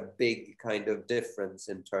gives a big kind of difference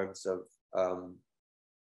in terms of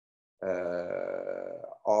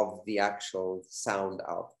the actual sound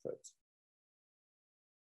output.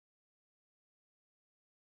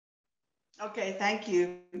 Okay, thank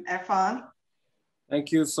you, Erfan.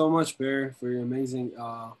 Thank you so much, Per, for your amazing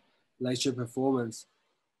lecture performance.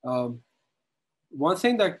 One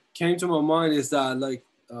thing that came to my mind is that, like,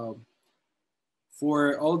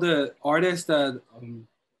 for all the artists that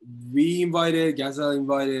we invited, Gazelle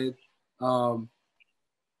invited,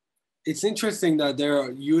 it's interesting that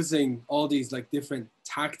they're using all these like different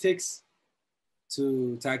tactics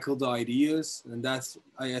to tackle the ideas, and that's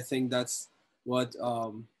I think that's what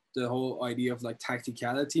the whole idea of like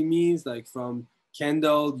tacticality means. Like from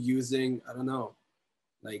Kendall using, I don't know,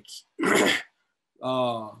 like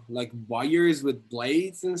like wires with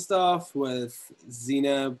blades and stuff, with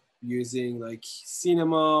Zina using like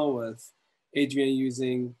cinema, with Adrian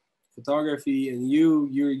using photography, and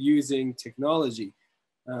you're using technology.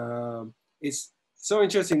 It's so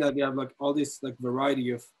interesting that we have like all this like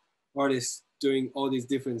variety of artists doing all these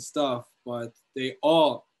different stuff, but they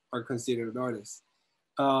all are considered artists.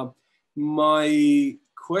 My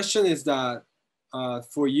question is that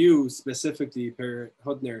for you specifically, Per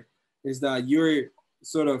Hüttner, is that you're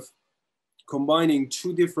sort of combining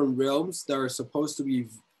two different realms that are supposed to be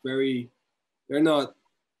very, they're not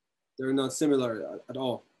similar at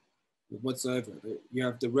all whatsoever. You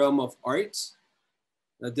have the realm of art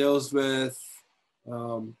that deals with, I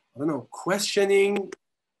don't know, questioning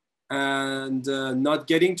and not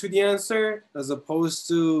getting to the answer, as opposed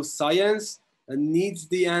to science that needs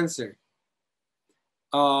the answer.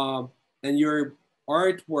 And your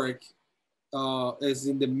artwork is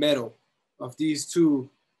in the middle of these two.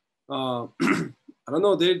 I don't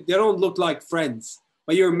know, they don't look like friends,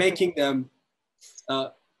 but you're making them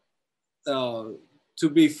to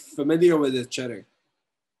be familiar with each other.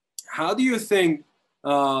 How do you think,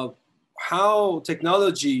 what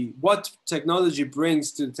technology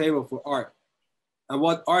brings to the table for art, and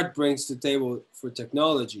what art brings to the table for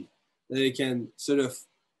technology, that they can sort of,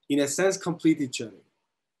 in a sense, complete each other?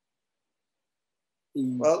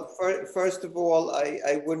 Well, first of all,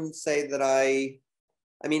 I wouldn't say that I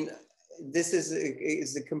mean, this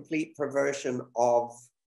is a complete perversion of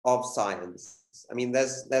science. I mean,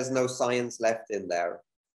 there's no science left in there.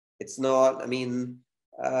 It's not, I mean,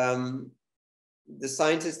 the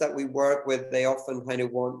scientists that we work with, they often kind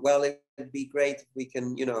of want, well, it'd be great if we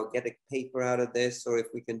can, you know, get a paper out of this, or if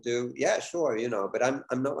we can do, yeah, sure, you know, but I'm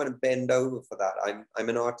not going to bend over for that. I'm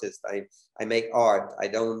an artist. I make art. I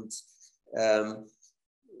don't,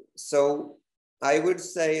 so I would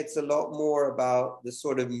say it's a lot more about the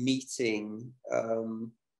sort of meeting.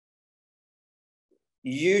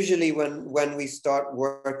 Usually when we start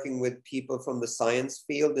working with people from the science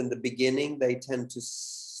field in the beginning, they tend to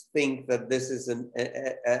think that this is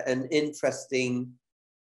an interesting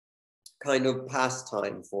kind of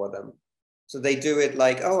pastime for them. So they do it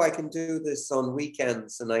like, oh, I can do this on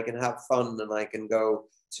weekends and I can have fun and I can go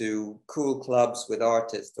to cool clubs with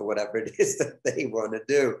artists or whatever it is that they want to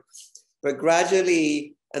do. But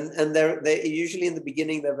gradually, and they usually in the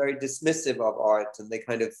beginning, they're very dismissive of art, and they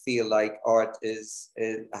kind of feel like art has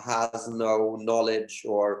no knowledge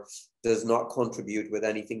or does not contribute with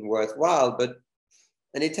anything worthwhile.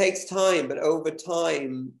 And it takes time, but over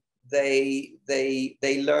time, they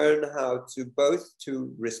learn how to both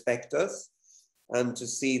to respect us and to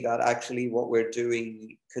see that actually what we're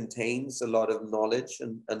doing contains a lot of knowledge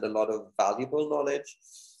and a lot of valuable knowledge.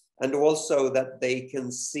 and also that they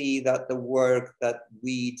can see that the work that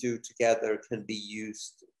we do together can be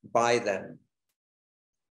used by them.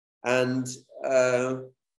 And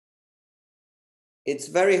it's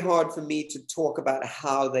very hard for me to talk about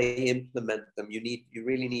how they implement them. You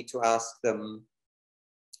really need to ask them.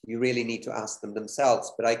 You really need to ask them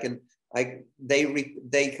themselves. But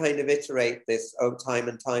they kind of iterate this time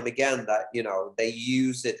and time again, that, you know, they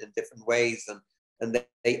use it in different ways, and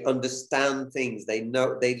they understand things. They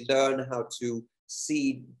learn how to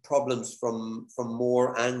see problems from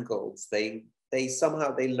more angles. They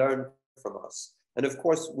somehow learn from us, and of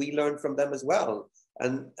course we learn from them as well.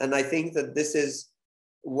 And I think that this is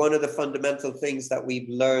one of the fundamental things that we've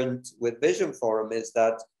learned with Vision Forum, is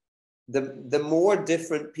that the more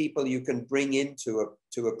different people you can bring into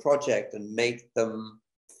a project and make them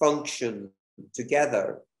function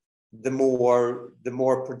together, the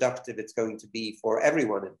more productive it's going to be for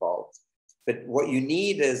everyone involved. But what you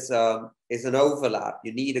need is an overlap.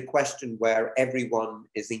 You need a question where everyone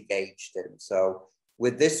is engaged in. So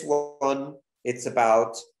with this one, it's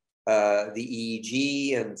about the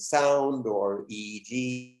EEG and sound, or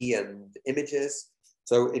EEG and images.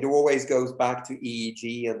 So it always goes back to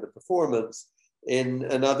EEG and the performance. In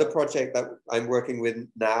another project that I'm working with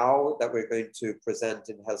now, that we're going to present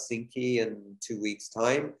in Helsinki in 2 weeks'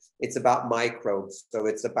 time, it's about microbes. So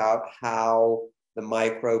it's about how the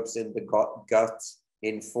microbes in the gut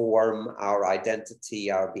inform our identity,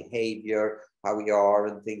 our behavior, how we are,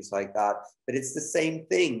 and things like that. But it's the same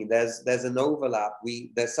thing. There's an overlap.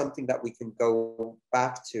 There's something that we can go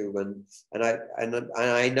back to, and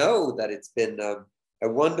I know that it's been a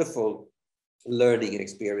wonderful learning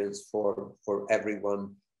experience for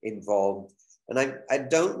everyone involved. And I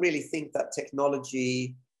don't really think that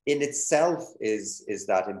technology in itself is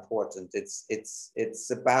that important. It's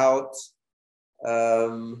about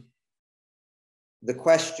the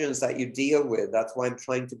questions that you deal with. That's why I'm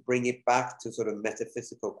trying to bring it back to sort of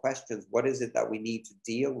metaphysical questions. What is it that we need to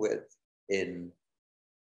deal with in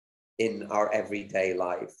our everyday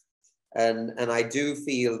life? And I do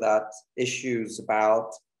feel that issues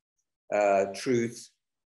about truth,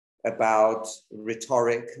 about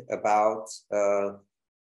rhetoric, about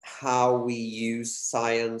how we use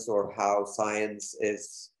science, or how science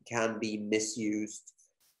can be misused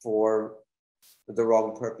for the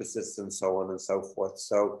wrong purposes, and so on and so forth.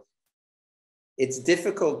 So it's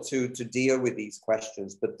difficult to deal with these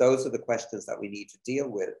questions, but those are the questions that we need to deal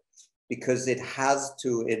with, because it has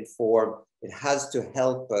to inform, it has to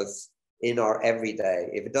help us in our everyday.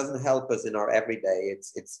 If it doesn't help us in our everyday,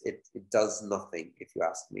 it does nothing, if you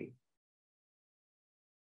ask me.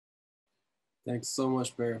 Thanks so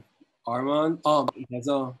much, Per. Armand,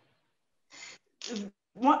 Hazel.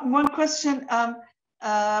 One question.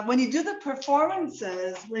 When you do the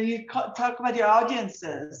performances, when you talk about your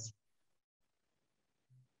audiences,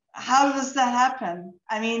 how does that happen?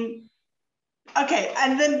 I mean, okay,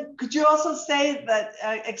 and then could you also say that,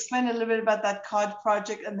 explain a little bit about that COD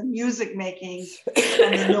project and the music making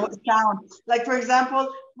and the sound? Like, for example,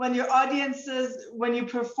 when your audiences, when you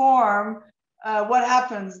perform, what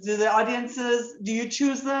happens? Do you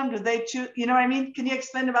choose them? Do they choose, you know what I mean? Can you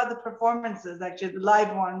explain about the performances, actually, the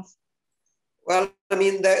live ones? Well, I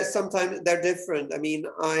mean, sometimes they're different. I mean,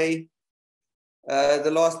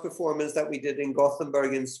 the last performance that we did in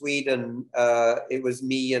Gothenburg in Sweden, it was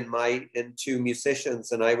me and two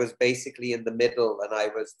musicians, and I was basically in the middle, and I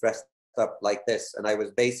was dressed up like this, and I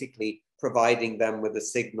was basically providing them with a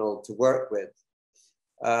signal to work with.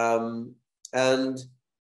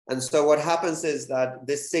 And so what happens is that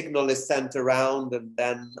this signal is sent around, and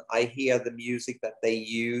then I hear the music that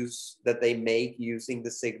they make using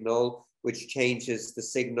the signal, which changes the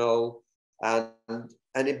signal,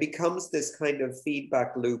 and it becomes this kind of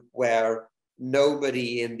feedback loop where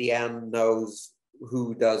nobody in the end knows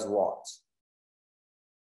who does what.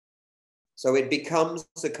 So it becomes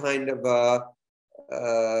a kind of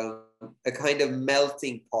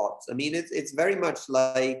melting pot. I mean, it's very much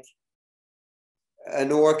like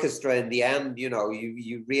an orchestra in the end. You know,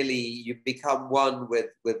 you become one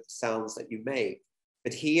with sounds that you make.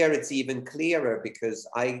 But here it's even clearer, because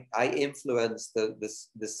I influence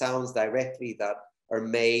the sounds directly that are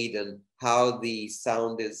made, and how the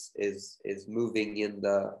sound is moving in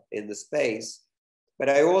the space. But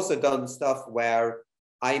I also done stuff where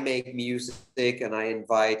I make music and I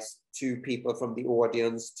invite two people from the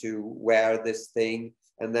audience to wear this thing,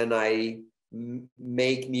 and then I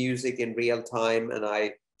make music in real time, and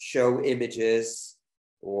I show images,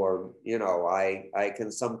 or you know, I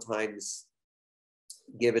can sometimes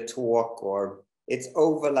give a talk, or it's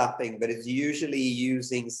overlapping, but it's usually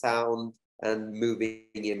using sound and moving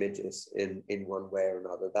images in one way or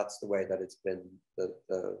another. That's the way that it's been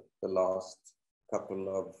the last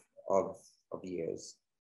couple of years.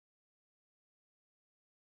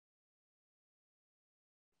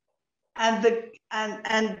 And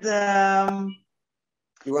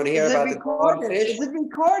you want to hear about the codfish? Is it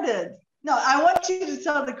recorded? No, I want you to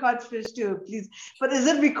tell the codfish too, please. But is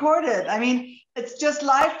it recorded? I mean, it's just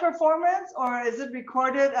live performance, or is it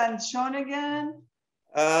recorded and shown again?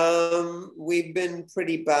 We've been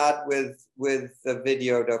pretty bad with the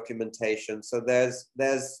video documentation. So there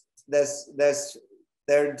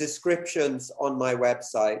are descriptions on my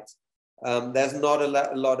website. There's not a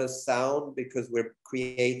lot of sound because we're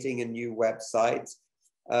creating a new website.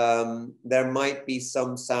 There might be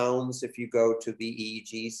some sounds if you go to the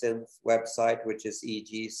EEGsynth website, which is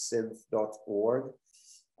eegsynth.org.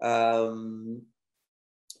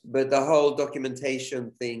 But the whole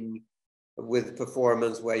documentation thing with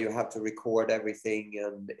performance, where you have to record everything,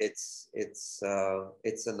 and it's a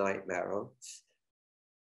nightmare. Huh?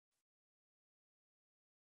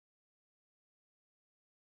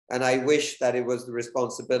 And I wish that it was the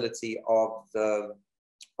responsibility of the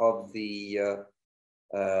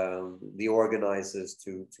organizers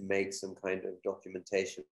to make some kind of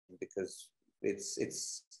documentation, because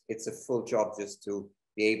it's a full job just to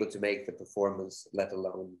be able to make the performance, let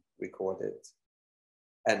alone record it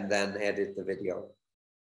and then edit the video.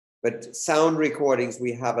 But sound recordings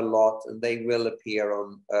we have a lot, and they will appear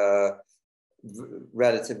on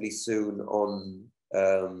relatively soon on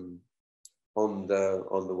the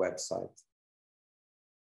website.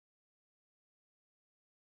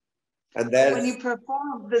 And then when you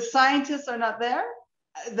perform, the scientists are not there.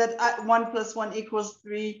 That 1 + 1 =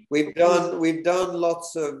 3. We've done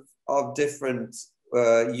lots of different.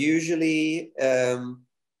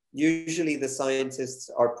 Usually the scientists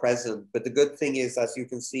are present, but the good thing is, as you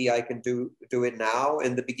can see, I can do it now.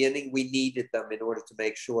 In the beginning, we needed them in order to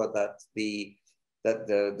make sure that the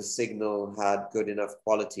signal had good enough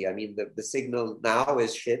quality. I mean, the signal now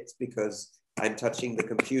is shit because I'm touching the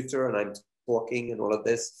computer and I'm talking, and all of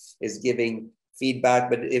this is giving feedback.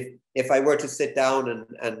 But if I were to sit down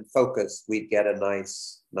and focus, we'd get a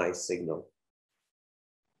nice signal.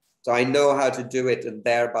 So I know how to do it, and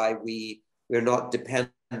thereby we're not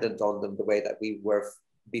dependent on them the way that we were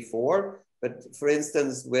before. But for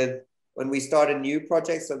instance, when we started new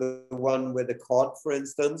projects, so the one with the cod, for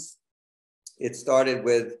instance, it started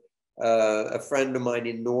with a friend of mine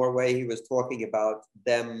in Norway. He was talking about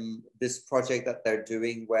this project that they're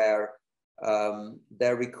doing where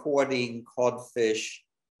they're recording codfish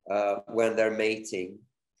when they're mating.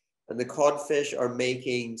 And the codfish are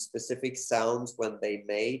making specific sounds when they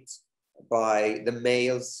mate. By the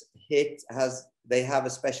males they have a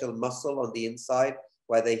special muscle on the inside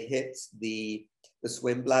where they hit the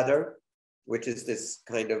swim bladder, which is this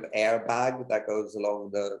kind of airbag that goes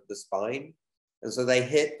along the spine. And so they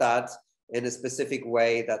hit that in a specific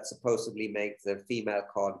way that supposedly makes the female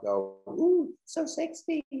cod go, "Ooh, so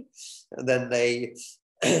sexy." And then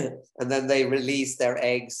they release their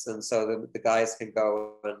eggs, and so the guys can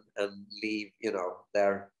go and leave,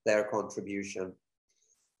 their contribution.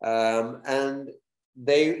 And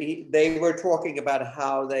they were talking about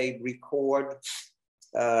how they record,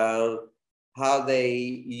 how they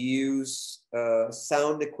use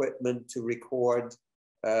sound equipment to record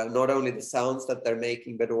not only the sounds that they're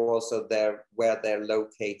making, but also where they're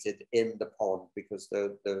located in the pond, because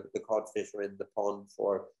the codfish are in the pond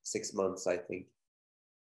for 6 months, I think.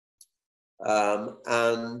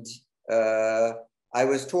 I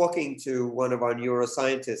was talking to one of our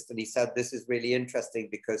neuroscientists, and he said this is really interesting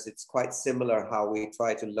because it's quite similar how we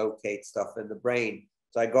try to locate stuff in the brain.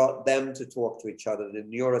 So I got them to talk to each other, the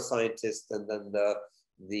neuroscientist and then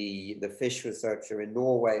the fish researcher in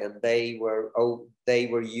Norway, and they were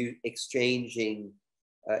exchanging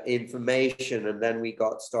information, and then we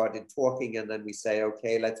got started talking, and then we say,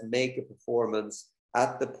 okay, let's make a performance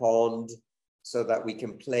at the pond so that we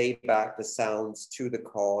can play back the sounds to the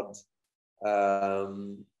cod,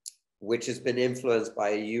 which has been influenced by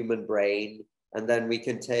a human brain, and then we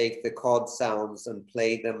can take the cod sounds and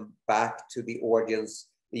play them back to the audience,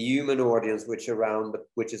 the human audience, which is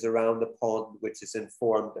around the pond, which is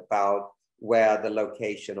informed about where the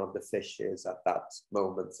location of the fish is at that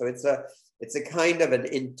moment. So it's a kind of an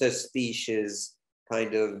interspecies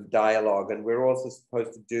kind of dialogue, and we're also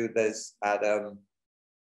supposed to do this at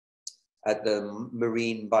the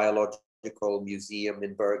Marine Biological Museum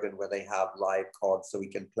in Bergen, where they have live cod, so we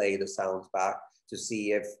can play the sounds back to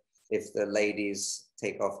see if the ladies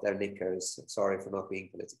take off their knickers. Sorry for not being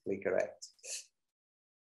politically correct.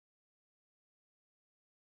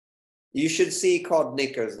 You should see cod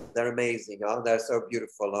knickers. They're amazing, huh? They're so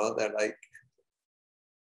beautiful, huh? They're like...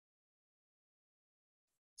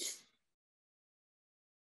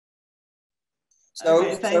 So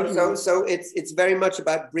it's very much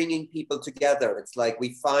about bringing people together. It's like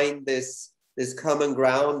we find this common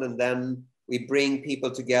ground, and then we bring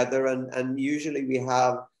people together, and usually we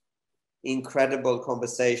have incredible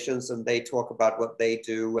conversations, and they talk about what they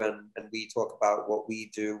do, and we talk about what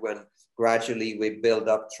we do, and gradually we build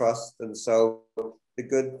up trust. And so the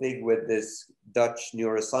good thing with this Dutch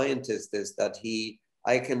neuroscientist is that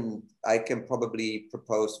I can probably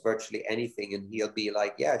propose virtually anything, and he'll be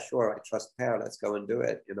like, yeah, sure, I trust Per, let's go and do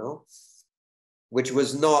it, you know? Which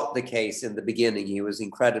was not the case in the beginning. He was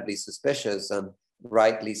incredibly suspicious, and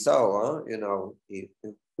rightly so, huh? You know,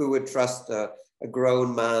 who would trust a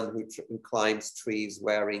grown man who climbs trees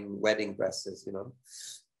wearing wedding dresses, you know?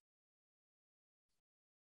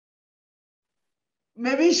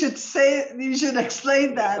 Maybe you should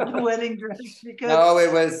explain that wedding dress, because no,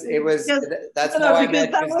 it was that's how I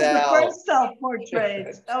met that was the Giselle. first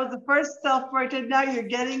self-portrait. That was the first self-portrait. Now you're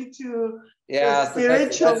getting to the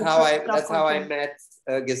spiritual. That's how I met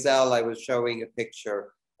Giselle. I was showing a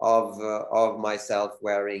picture of myself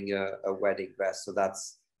wearing a wedding dress. So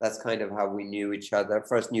that's kind of how we knew each other.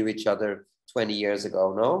 First knew each other 20 years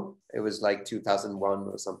ago. No, it was like 2001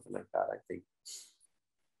 or something like that, I think.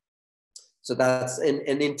 So that's an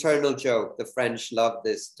internal joke. The French love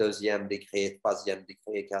this deuxième degré, troisième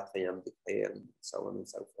degré, quatrième degré, and so on and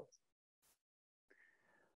so forth.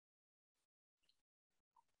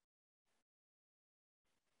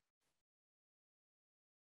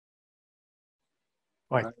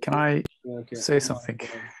 Right, can I say something?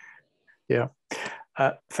 Yeah,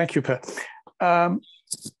 thank you, Per.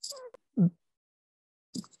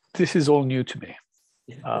 This is all new to me.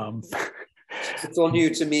 It's all new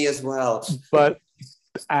to me as well. But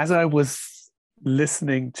as I was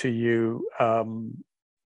listening to you,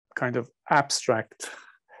 kind of abstract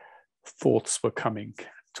thoughts were coming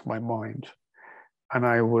to my mind, and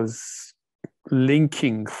I was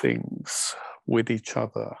linking things with each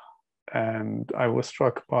other. And I was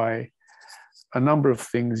struck by a number of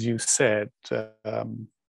things you said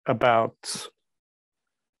about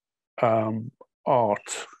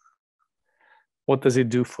art. What does it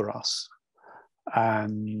do for us?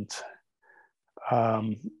 And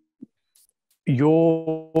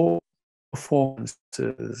your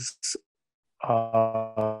performances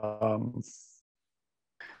are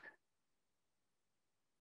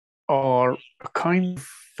kind of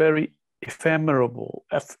very ephemeral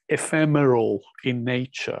in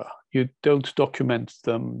nature. You don't document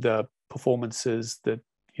them, the performances that,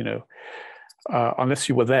 you know, unless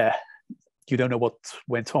you were there, you don't know what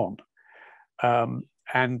went on.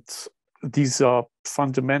 And these are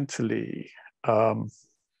fundamentally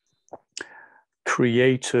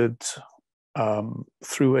created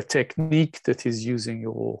through a technique that is using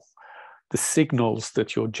the signals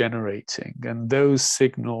that you're generating. And those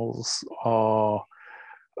signals are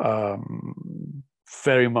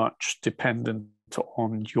very much dependent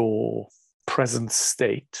on your present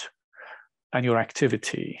state and your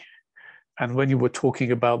activity. And when you were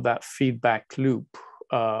talking about that feedback loop,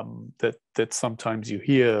 that sometimes you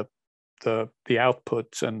hear the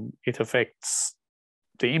output and it affects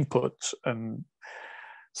the input and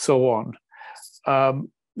so on. And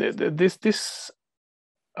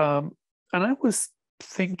I was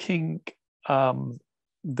thinking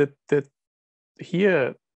that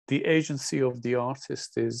here the agency of the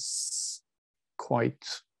artist is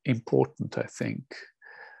quite important, I think.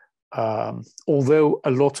 Although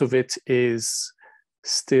a lot of it is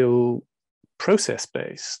still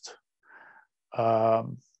process-based.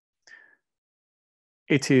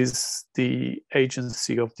 It is the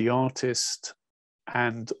agency of the artist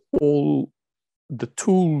and all the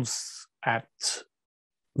tools at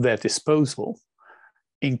their disposal,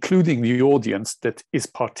 including the audience that is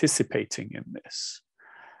participating in this.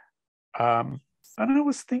 And I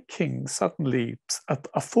was thinking, suddenly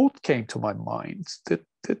a thought came to my mind that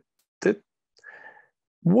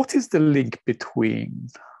what is the link between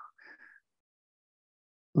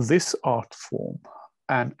this art form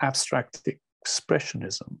and abstract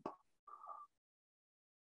expressionism?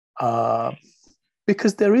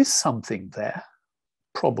 Because there is something there,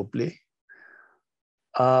 probably.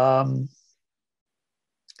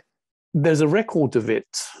 There's a record of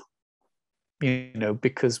it, you know,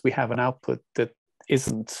 because we have an output that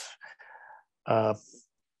isn't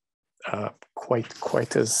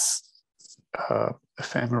quite as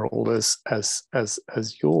ephemeral as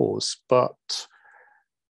yours, but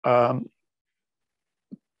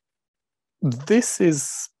this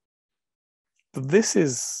is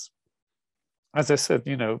as I said,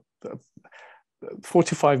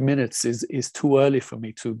 45 minutes is too early for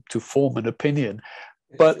me to form an opinion.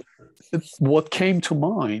 But what came to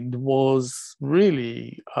mind was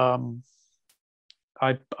really, I'm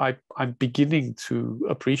beginning to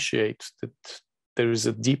appreciate that there is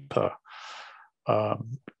a deeper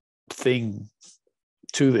thing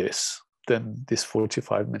to this than this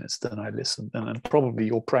 45 minutes that I listened. And probably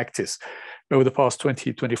your practice over the past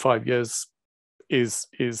 20, 25 years is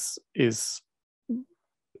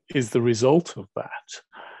the result of that.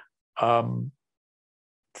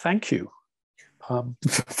 Thank you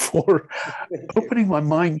for opening my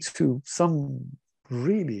mind to some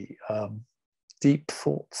really deep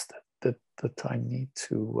thoughts that I need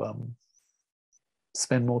to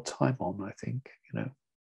spend more time on. I think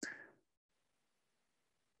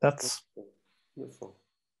that's beautiful.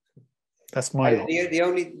 That's my the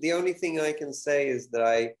only thing I can say is that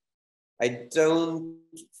I don't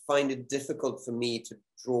find it difficult for me to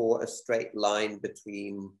draw a straight line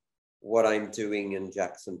between what I'm doing and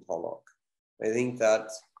Jackson Pollock. I think that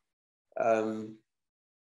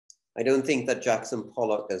I don't think that Jackson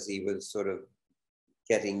Pollock, as he was sort of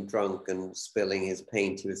getting drunk and spilling his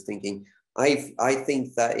paint, he was thinking, I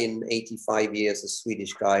think that in 85 years a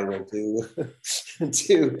Swedish guy will do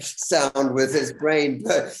sound with his brain,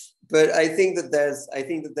 but I think that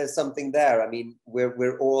there's something there. I mean,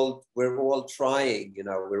 we're all trying,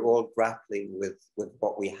 we're all grappling with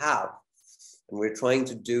what we have, and we're trying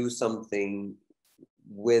to do something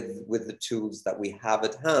with the tools that we have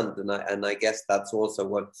at hand, and I guess that's also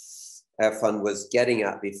what Erfan was getting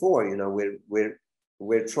at before.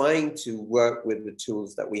 We're trying to work with the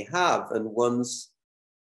tools that we have, and once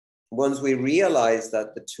we realize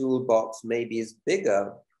that the toolbox maybe is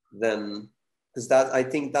bigger than, because I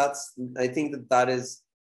think that is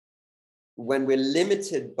when we're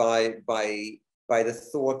limited by the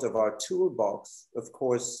thought of our toolbox, of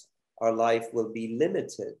course our life will be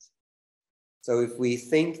limited. So if we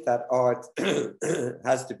think that art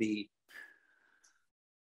has to be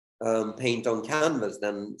paint on canvas,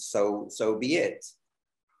 then so be it.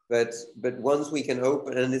 But once we can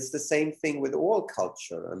open, and it's the same thing with all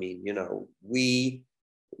culture. I mean,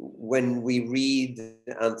 when we read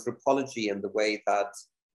anthropology and the way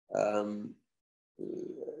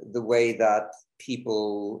that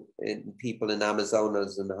people in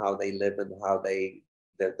Amazonas and how they live and how the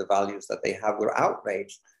values that they have, we're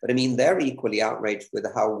outraged. But I mean, they're equally outraged with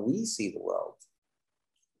how we see the world.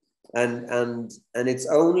 And it's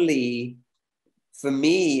only, for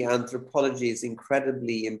me, anthropology is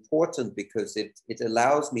incredibly important because it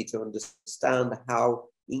allows me to understand how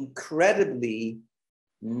incredibly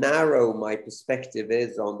narrow my perspective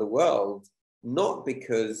is on the world, not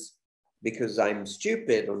because I'm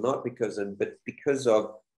stupid or not but because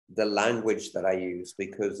of the language that I use,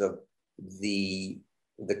 because of the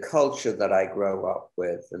culture that I grow up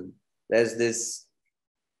with. And there's this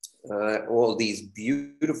all these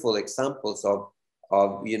beautiful examples of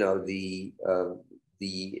the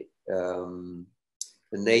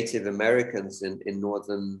Native Americans in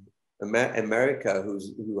Northern America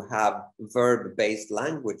who have verb-based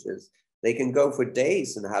languages. They can go for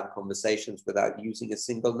days and have conversations without using a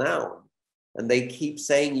single noun. And they keep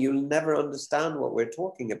saying, you'll never understand what we're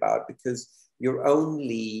talking about because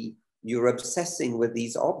you're obsessing with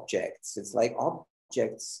these objects. It's like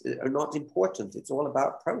objects are not important. It's all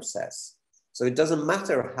about process. So it doesn't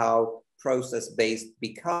matter how process-based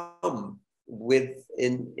become when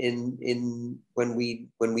we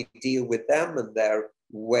deal with them and their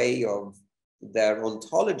way of their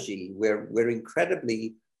ontology. We're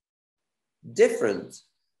incredibly different.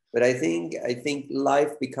 But I think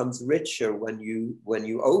life becomes richer when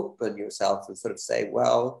you open yourself and sort of say,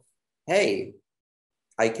 well, hey,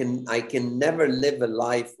 I can never live a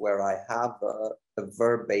life where I have a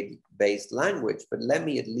verb-based language, but let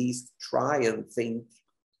me at least try and think,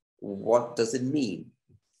 what does it mean?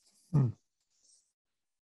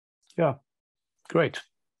 Yeah, great.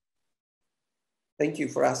 Thank you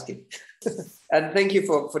for asking. And thank you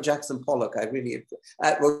for Jackson Pollock. I really,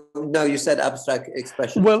 no, you said abstract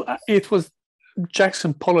expression. Well, it was,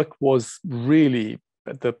 Jackson Pollock was really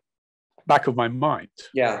at the back of my mind.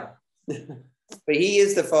 Yeah. But he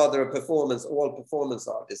is the father of performance, all performance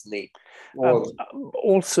art, isn't he?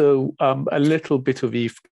 Also, a little bit of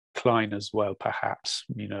Yves Klein as well, perhaps,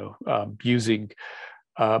 using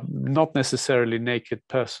not necessarily naked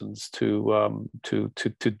persons to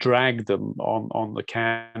drag them on the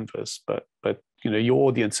canvas, but your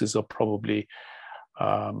audiences are probably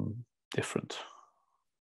different.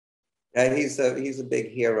 Yeah, he's a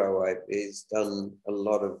big hero. He's done a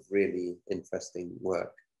lot of really interesting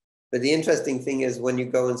work. But the interesting thing is when you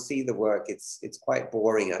go and see the work, it's quite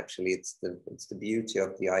boring actually. It's the beauty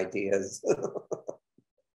of the ideas.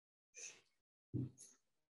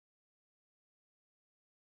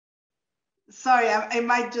 Sorry, I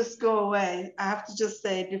might just go away. I have to just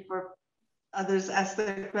say before others ask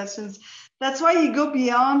their questions. That's why you go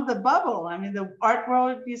beyond the bubble. I mean, the art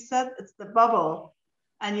world, you said, it's the bubble,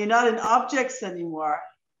 and you're not in objects anymore.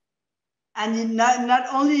 And you not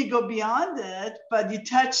only you go beyond it, but you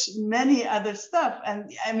touch many other stuff.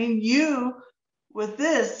 And I mean, you with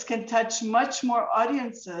this can touch much more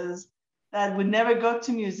audiences that would never go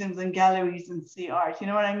to museums and galleries and see art. You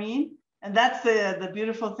know what I mean? And that's the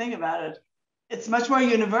beautiful thing about it. It's much more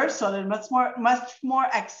universal and much more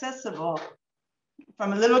accessible.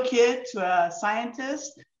 From a little kid to a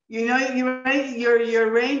scientist, you know, your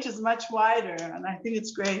range is much wider, and I think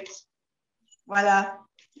it's great. Voila.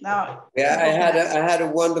 Now, yeah, I had a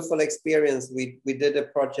wonderful experience. We did a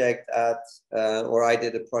project at, or I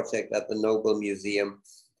did a project at the Nobel Museum,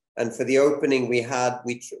 and for the opening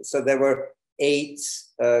so there were 8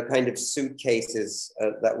 kind of suitcases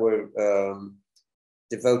that were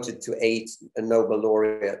devoted to 8 Nobel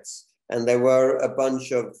laureates. And there were a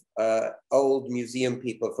bunch of old museum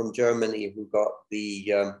people from Germany who got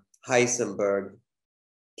the Heisenberg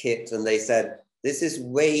kit, and they said, this is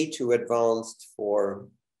way too advanced for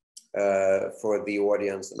the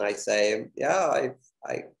audience. And I say, yeah,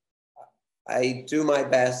 I do my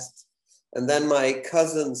best. And then my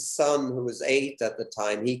cousin's son, who was 8 at the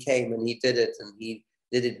time, he came and he did it, and he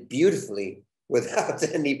did it beautifully without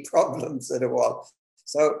any problems at all.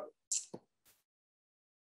 So,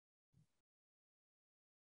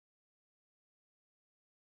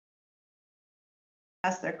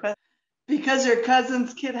 ask their question. Because your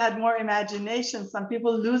cousin's kid had more imagination. Some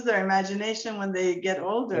people lose their imagination when they get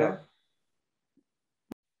older.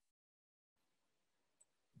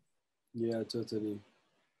 Yeah, totally.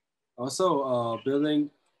 Also, building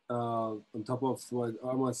on top of what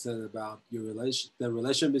Armand said about the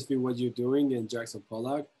relation between what you're doing and Jackson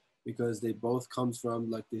Pollock, because they both come from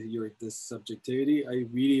like this subjectivity. I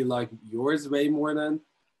really like yours way more than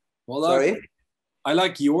Pollock. Sorry? I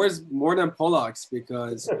like yours more than Pollock's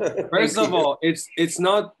because first of all, it's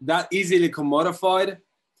not that easily commodified,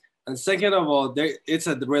 and second of all, it's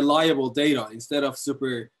a reliable data instead of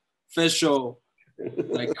superficial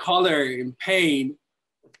like color and paint,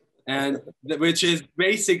 and which is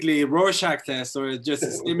basically Rorschach test or just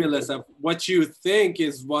a stimulus of what you think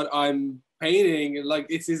is what I'm painting. Like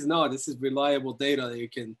it is not. This is reliable data that you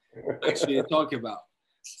can actually talk about.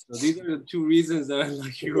 So these are the 2 reasons that I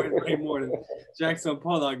like you way more than Jackson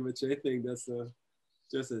Pollock, which I think that's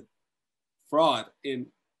just a fraud in,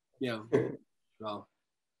 yeah. Well,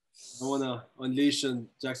 I want to unleash on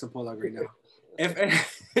Jackson Pollock right now.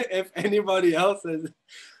 If anybody else has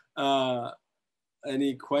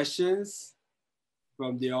any questions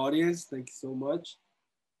from the audience, thank you so much.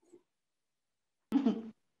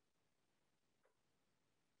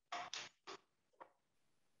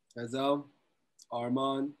 Azal,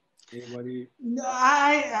 Armand, anybody? No,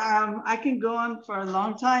 I can go on for a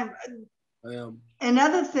long time.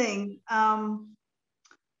 Another thing,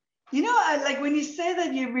 you know, like when you say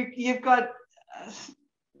that you've got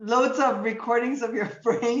loads of recordings of your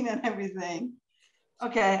brain and everything.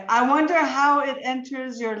 Okay, I wonder how it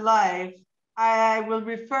enters your life. I will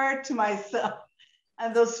refer to myself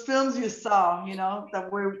and those films you saw, you know,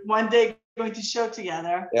 that we're one day going to show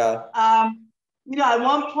together. Yeah. You know, at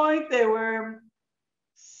one point they were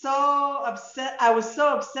so upset. I was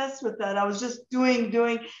so obsessed with that. I was just doing.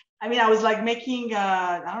 I mean, I was like making,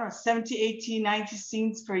 I don't know, 70, 80, 90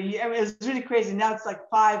 scenes per year. I mean, it was really crazy. Now it's like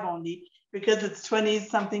 5 only because it's 20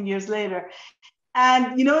 something years later.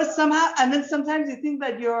 And, you know, somehow, and then sometimes you think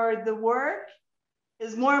that the work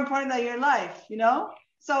is more important than your life, you know?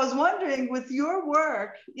 So I was wondering with your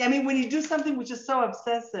work, I mean, when you do something which is so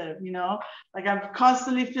obsessive, you know, like I'm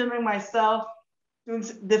constantly filming myself, doing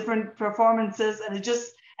different performances, and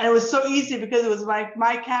it was so easy because it was like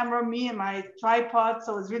my camera, me and my tripod,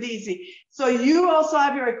 so it was really easy. So you also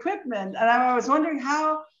have your equipment, and I was wondering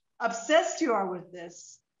how obsessed you are with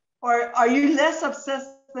this, or are you less obsessed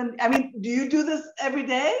than, I mean, do you do this every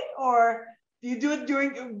day, or do you do it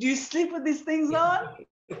do you sleep with these things on?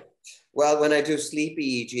 Well, when I do sleep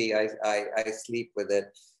EEG, I sleep with it.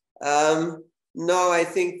 No, I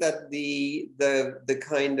think that the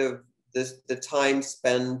kind of the time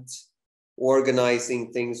spent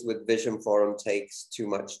organizing things with Vision Forum takes too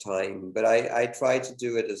much time, but I try to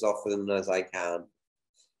do it as often as I can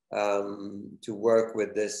to work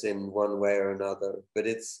with this in one way or another. But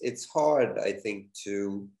it's hard, I think,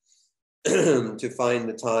 to to find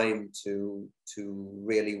the time to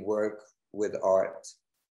really work with art.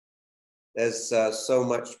 There's so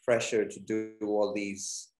much pressure to do all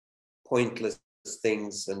these pointless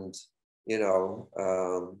things, and you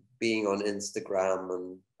know, being on Instagram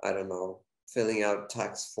and I don't know, filling out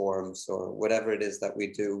tax forms or whatever it is that we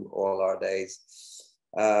do all our days.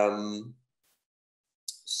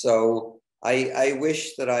 So I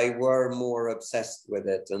wish that I were more obsessed with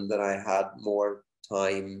it and that I had more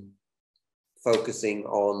time focusing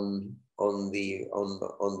on the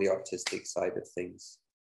artistic side of things.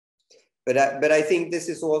 But I think this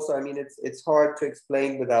is also, I mean, it's hard to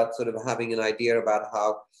explain without sort of having an idea about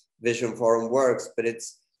how Vision Forum works, but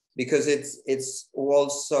it's because it's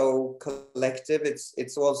also collective.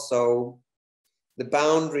 It's also, the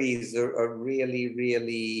boundaries are really,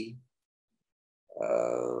 really,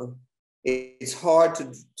 it's hard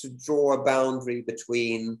to draw a boundary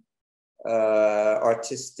between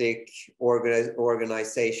artistic,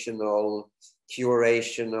 organizational,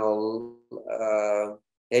 curational,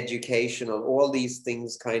 educational, all these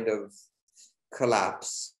things kind of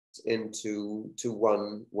collapse into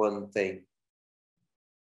one thing.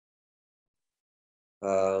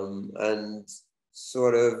 And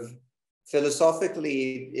sort of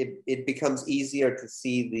philosophically, it becomes easier to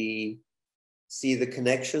see the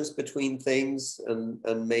connections between things,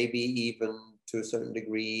 and maybe even to a certain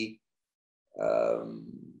degree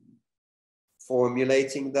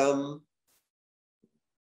formulating them.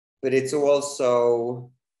 But it's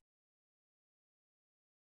also,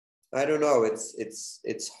 I don't know,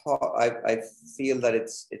 it's hard. I feel that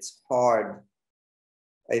it's hard.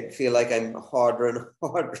 I feel like I'm harder and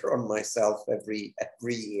harder on myself every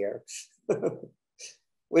year,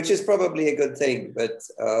 which is probably a good thing. But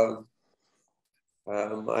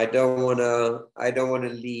I don't wanna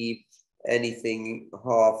leave anything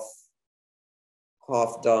half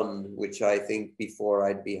done, which I think before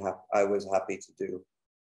I was happy to do.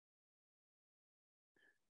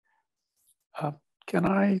 Can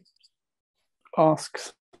I ask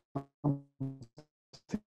something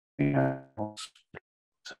else?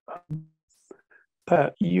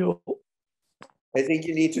 Per, I think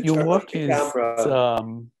you need to your turn work off the is camera.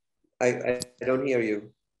 I don't hear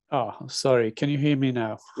you. Oh, sorry. Can you hear me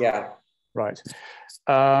now? Yeah. Right.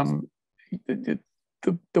 The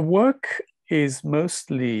work is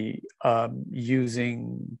mostly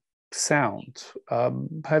using sound.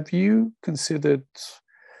 Have you considered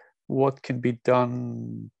what can be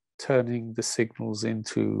done turning the signals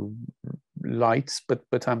into lights?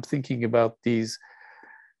 But I'm thinking about these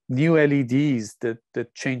new LEDs that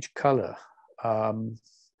change color.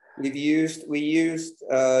 We used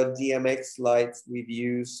DMX lights. We've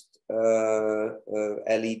used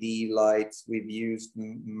LED lights. We've used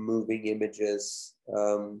moving images.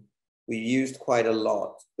 We've used quite a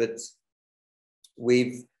lot, but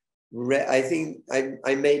I think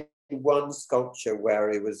I made one sculpture where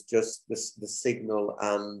it was just the signal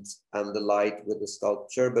and the light with the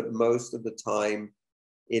sculpture, but most of the time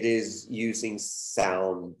it is using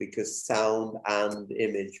sound, because sound and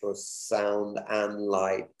image or sound and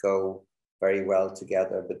light go very well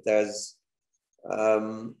together. But there's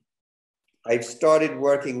I've started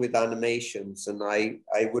working with animations, and I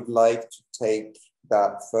would like to take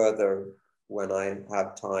that further when I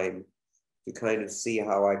have time, to kind of see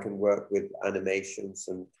how I can work with animations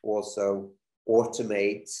and also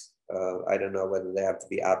automate. I don't know whether they have to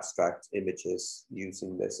be abstract images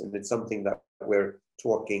using this. And it's something that we're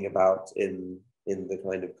talking about in the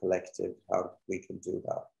kind of collective, how we can do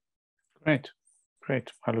that. Great,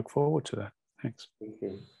 great. I look forward to that. Thanks. Thank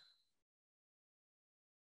you.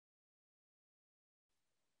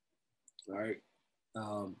 All right.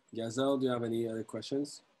 Zer0, do you have any other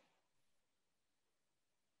questions?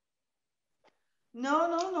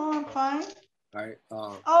 No, I'm fine. All right.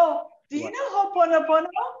 Oh, do you know Ho'oponopono,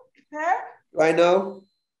 Per? Do I know?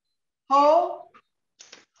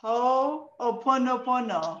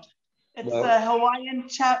 Ho'oponopono. It's the Hawaiian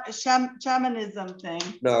shamanism thing.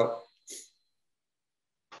 No.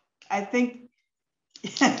 I think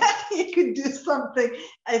you could do something.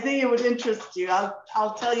 I think it would interest you.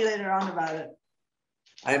 I'll tell you later on about it.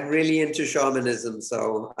 I'm really into shamanism,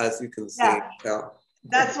 so as you can see. Yeah.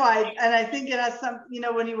 That's why, and I think it has some, you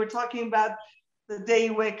know, when you were talking about the day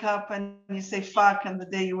you wake up and you say fuck, and the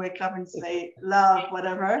day you wake up and say love,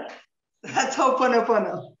 whatever, that's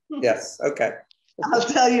Ho'oponopono. Yes, okay. I'll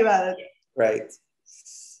tell you about it. Right.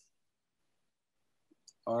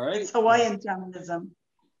 All right. It's Hawaiian shamanism.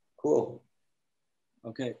 Cool.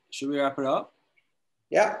 Okay, should we wrap it up?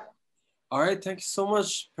 Yeah. All right, thank you so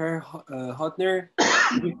much, Per Hüttner.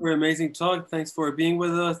 Thank you for an amazing talk. Thanks for being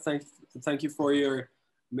with us. Thank you for your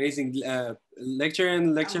amazing lecture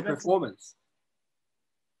and lecture performance.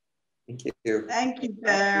 Thank you. Thank you,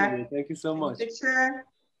 Per. Thank you so much. Picture.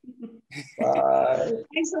 Bye.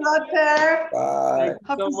 Thanks a lot, Per. Bye.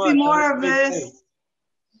 Hope so to much. see more Have a of great day. this.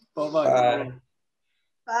 Bye-bye. Bye.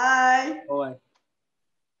 Bye. Bye.